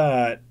 that's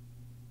a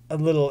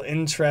little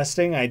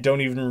interesting. I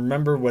don't even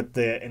remember what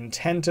the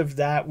intent of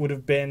that would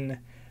have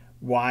been.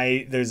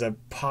 Why there's a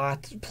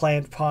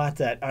plant pot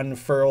that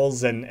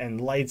unfurls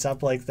and lights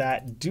up like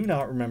that. Do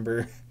not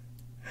remember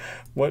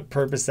what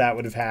purpose that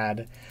would have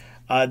had.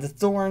 The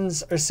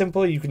thorns are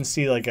simple. You can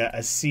see like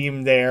a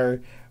seam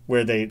there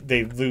where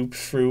they loop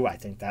through. I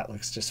think that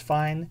looks just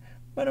fine.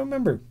 I don't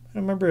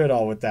remember at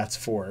all what that's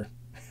for.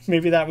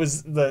 Maybe that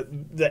was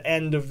the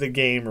end of the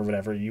game or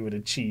whatever. You would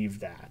achieve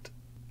that.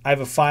 I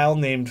have a file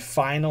named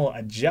Final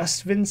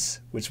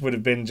Adjustments, which would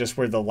have been just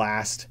where the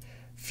last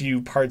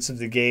few parts of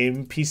the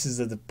game, pieces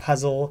of the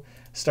puzzle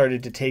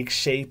started to take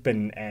shape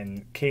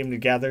and came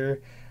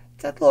together.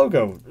 That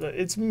logo,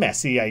 it's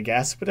messy, I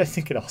guess, but I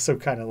think it also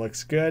kind of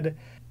looks good.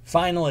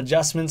 Final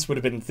adjustments would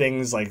have been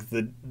things like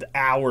the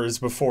hours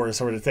before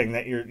sort of thing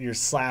that you're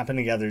slapping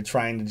together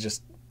trying to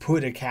just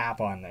put a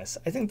cap on this.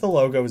 I think the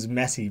logo is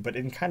messy, but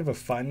in kind of a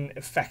fun,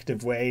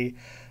 effective way.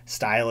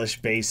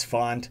 Stylish base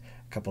font,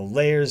 a couple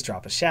layers,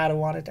 drop a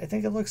shadow on it. I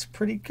think it looks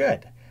pretty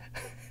good.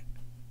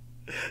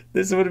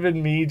 This would have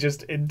been me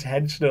just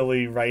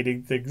intentionally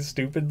writing things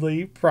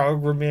stupidly,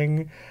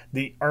 programming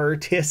the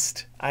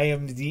artist. I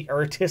am the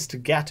artist,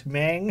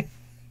 Gatmang.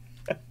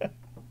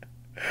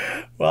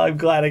 Well, I'm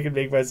glad I could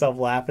make myself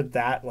laugh at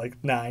that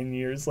like 9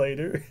 years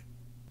later.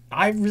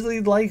 I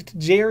really liked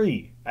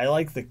Gerry. I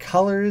like the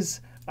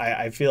colors.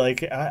 I feel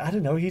like, I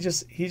don't know, he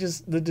just,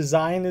 the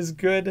design is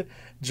good.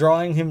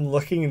 Drawing him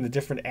looking in the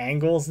different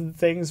angles and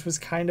things was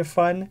kind of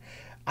fun.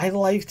 I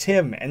liked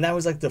him, and that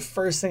was like the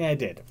first thing I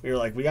did. We were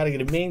like, we got to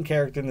get a main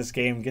character in this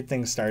game, get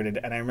things started,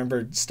 and I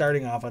remember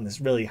starting off on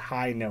this really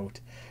high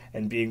note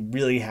and being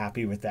really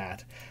happy with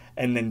that,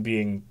 and then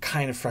being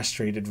kind of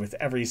frustrated with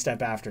every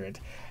step after it.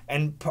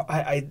 And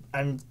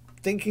I'm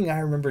thinking I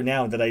remember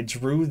now that I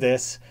drew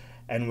this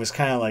and was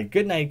kind of like,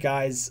 good night,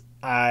 guys.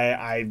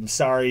 I'm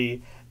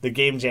sorry. The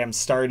game jam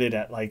started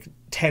at like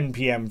 10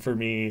 p.m. for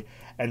me,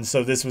 and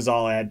so this was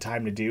all I had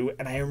time to do.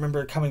 And I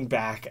remember coming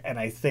back, and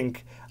I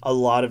think a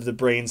lot of the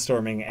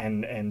brainstorming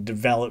and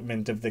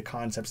development of the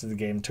concepts of the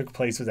game took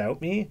place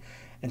without me.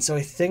 And so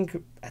I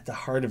think at the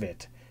heart of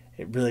it,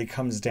 it really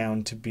comes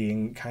down to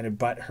being kind of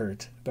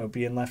butthurt about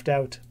being left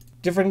out.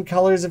 Different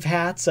colors of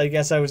hats. I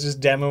guess I was just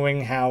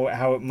demoing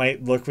how it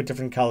might look with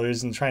different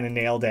colors and trying to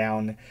nail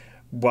down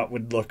what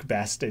would look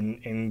best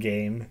in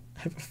game.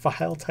 I have a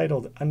file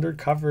titled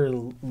Undercover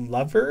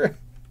Lover,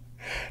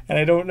 and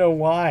I don't know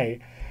why.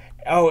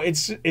 Oh,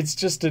 it's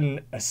just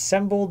an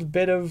assembled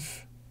bit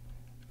of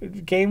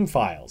game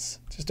files.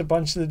 Just a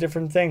bunch of the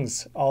different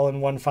things all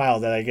in one file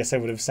that I guess I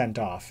would have sent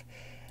off.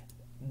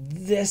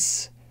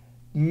 This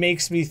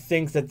makes me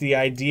think that the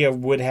idea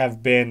would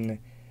have been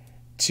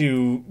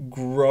to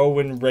grow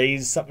and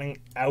raise something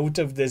out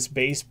of this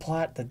base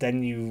plot that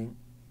then you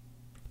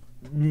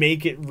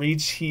make it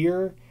reach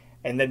here,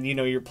 and then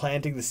you're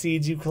planting the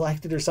seeds you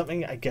collected or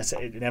something. I guess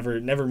it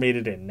never made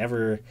it in,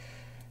 never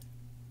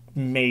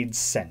made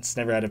sense,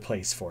 never had a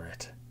place for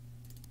it.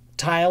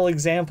 Tile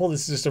example,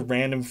 this is just a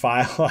random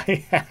file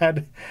I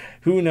had.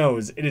 Who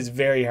knows? It is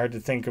very hard to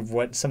think of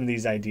what some of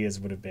these ideas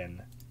would have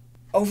been.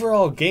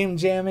 Overall, game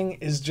jamming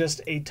is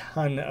just a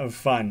ton of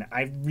fun.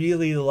 I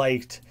really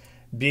liked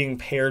being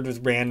paired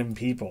with random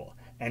people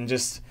and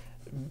just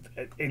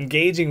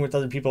engaging with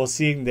other people,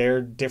 seeing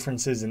their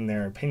differences in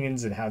their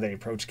opinions and how they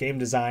approach game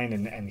design,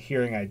 and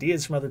hearing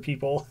ideas from other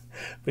people.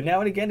 But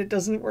now and again, it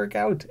doesn't work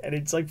out, and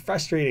it's like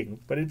frustrating,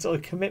 but it's a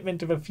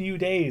commitment of a few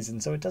days,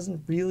 and so it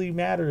doesn't really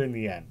matter in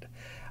the end.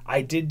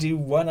 I did do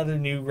one other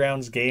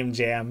Newgrounds game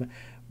jam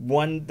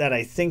one that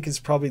I think is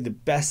probably the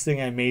best thing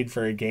I made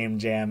for a game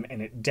jam,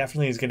 and it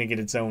definitely is going to get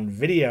its own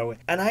video,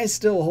 and I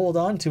still hold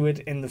on to it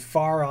in the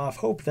far off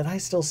hope that I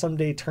still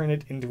someday turn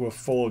it into a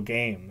full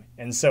game,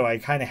 and so I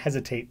kind of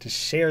hesitate to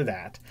share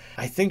that.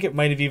 I think it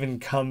might have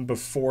even come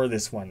before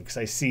this one, because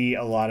I see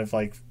a lot of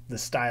like the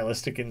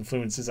stylistic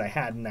influences I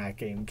had in that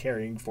game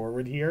carrying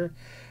forward here.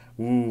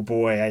 Ooh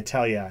boy, I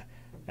tell ya,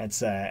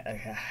 that's a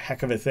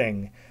heck of a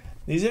thing.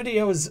 These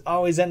videos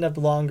always end up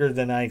longer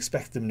than I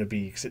expect them to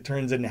be, because it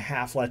turns into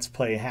half let's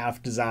play,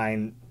 half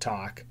design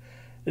talk.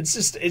 It's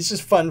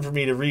just fun for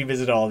me to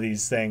revisit all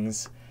these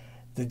things.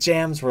 The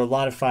jams were a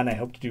lot of fun. I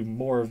hope to do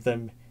more of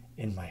them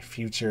in my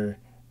future.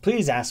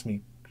 Please ask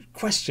me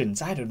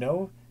questions. I don't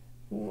know.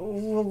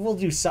 We'll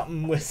do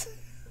something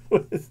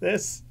with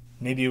this.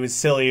 Maybe it was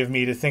silly of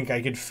me to think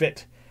I could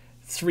fit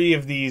 3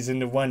 of these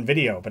into one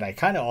video, but I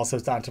kind of also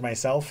thought to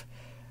myself,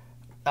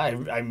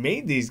 I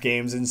made these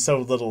games in so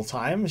little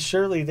time.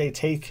 Surely they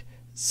take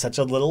such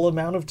a little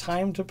amount of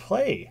time to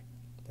play.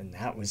 And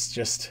that was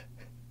just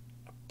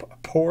a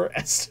poor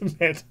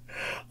estimate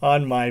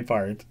on my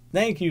part.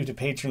 Thank you to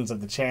patrons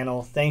of the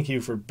channel. Thank you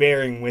for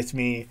bearing with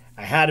me.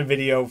 I had a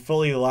video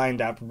fully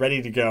lined up,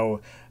 ready to go,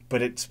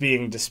 but it's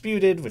being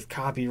disputed with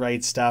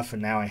copyright stuff,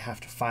 and now I have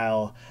to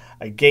file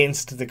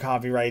against the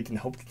copyright and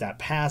hope that that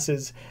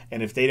passes.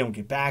 And if they don't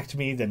get back to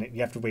me, then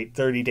you have to wait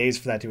 30 days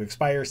for that to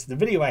expire. So the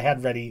video I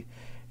had ready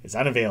is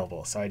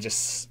unavailable, so I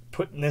just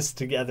putting this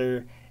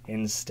together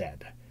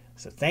instead.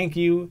 So thank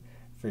you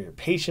for your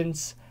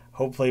patience.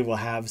 Hopefully we'll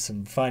have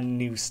some fun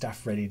new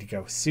stuff ready to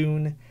go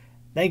soon.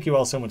 Thank you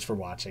all so much for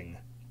watching,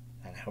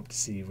 and I hope to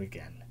see you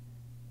again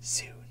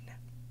soon.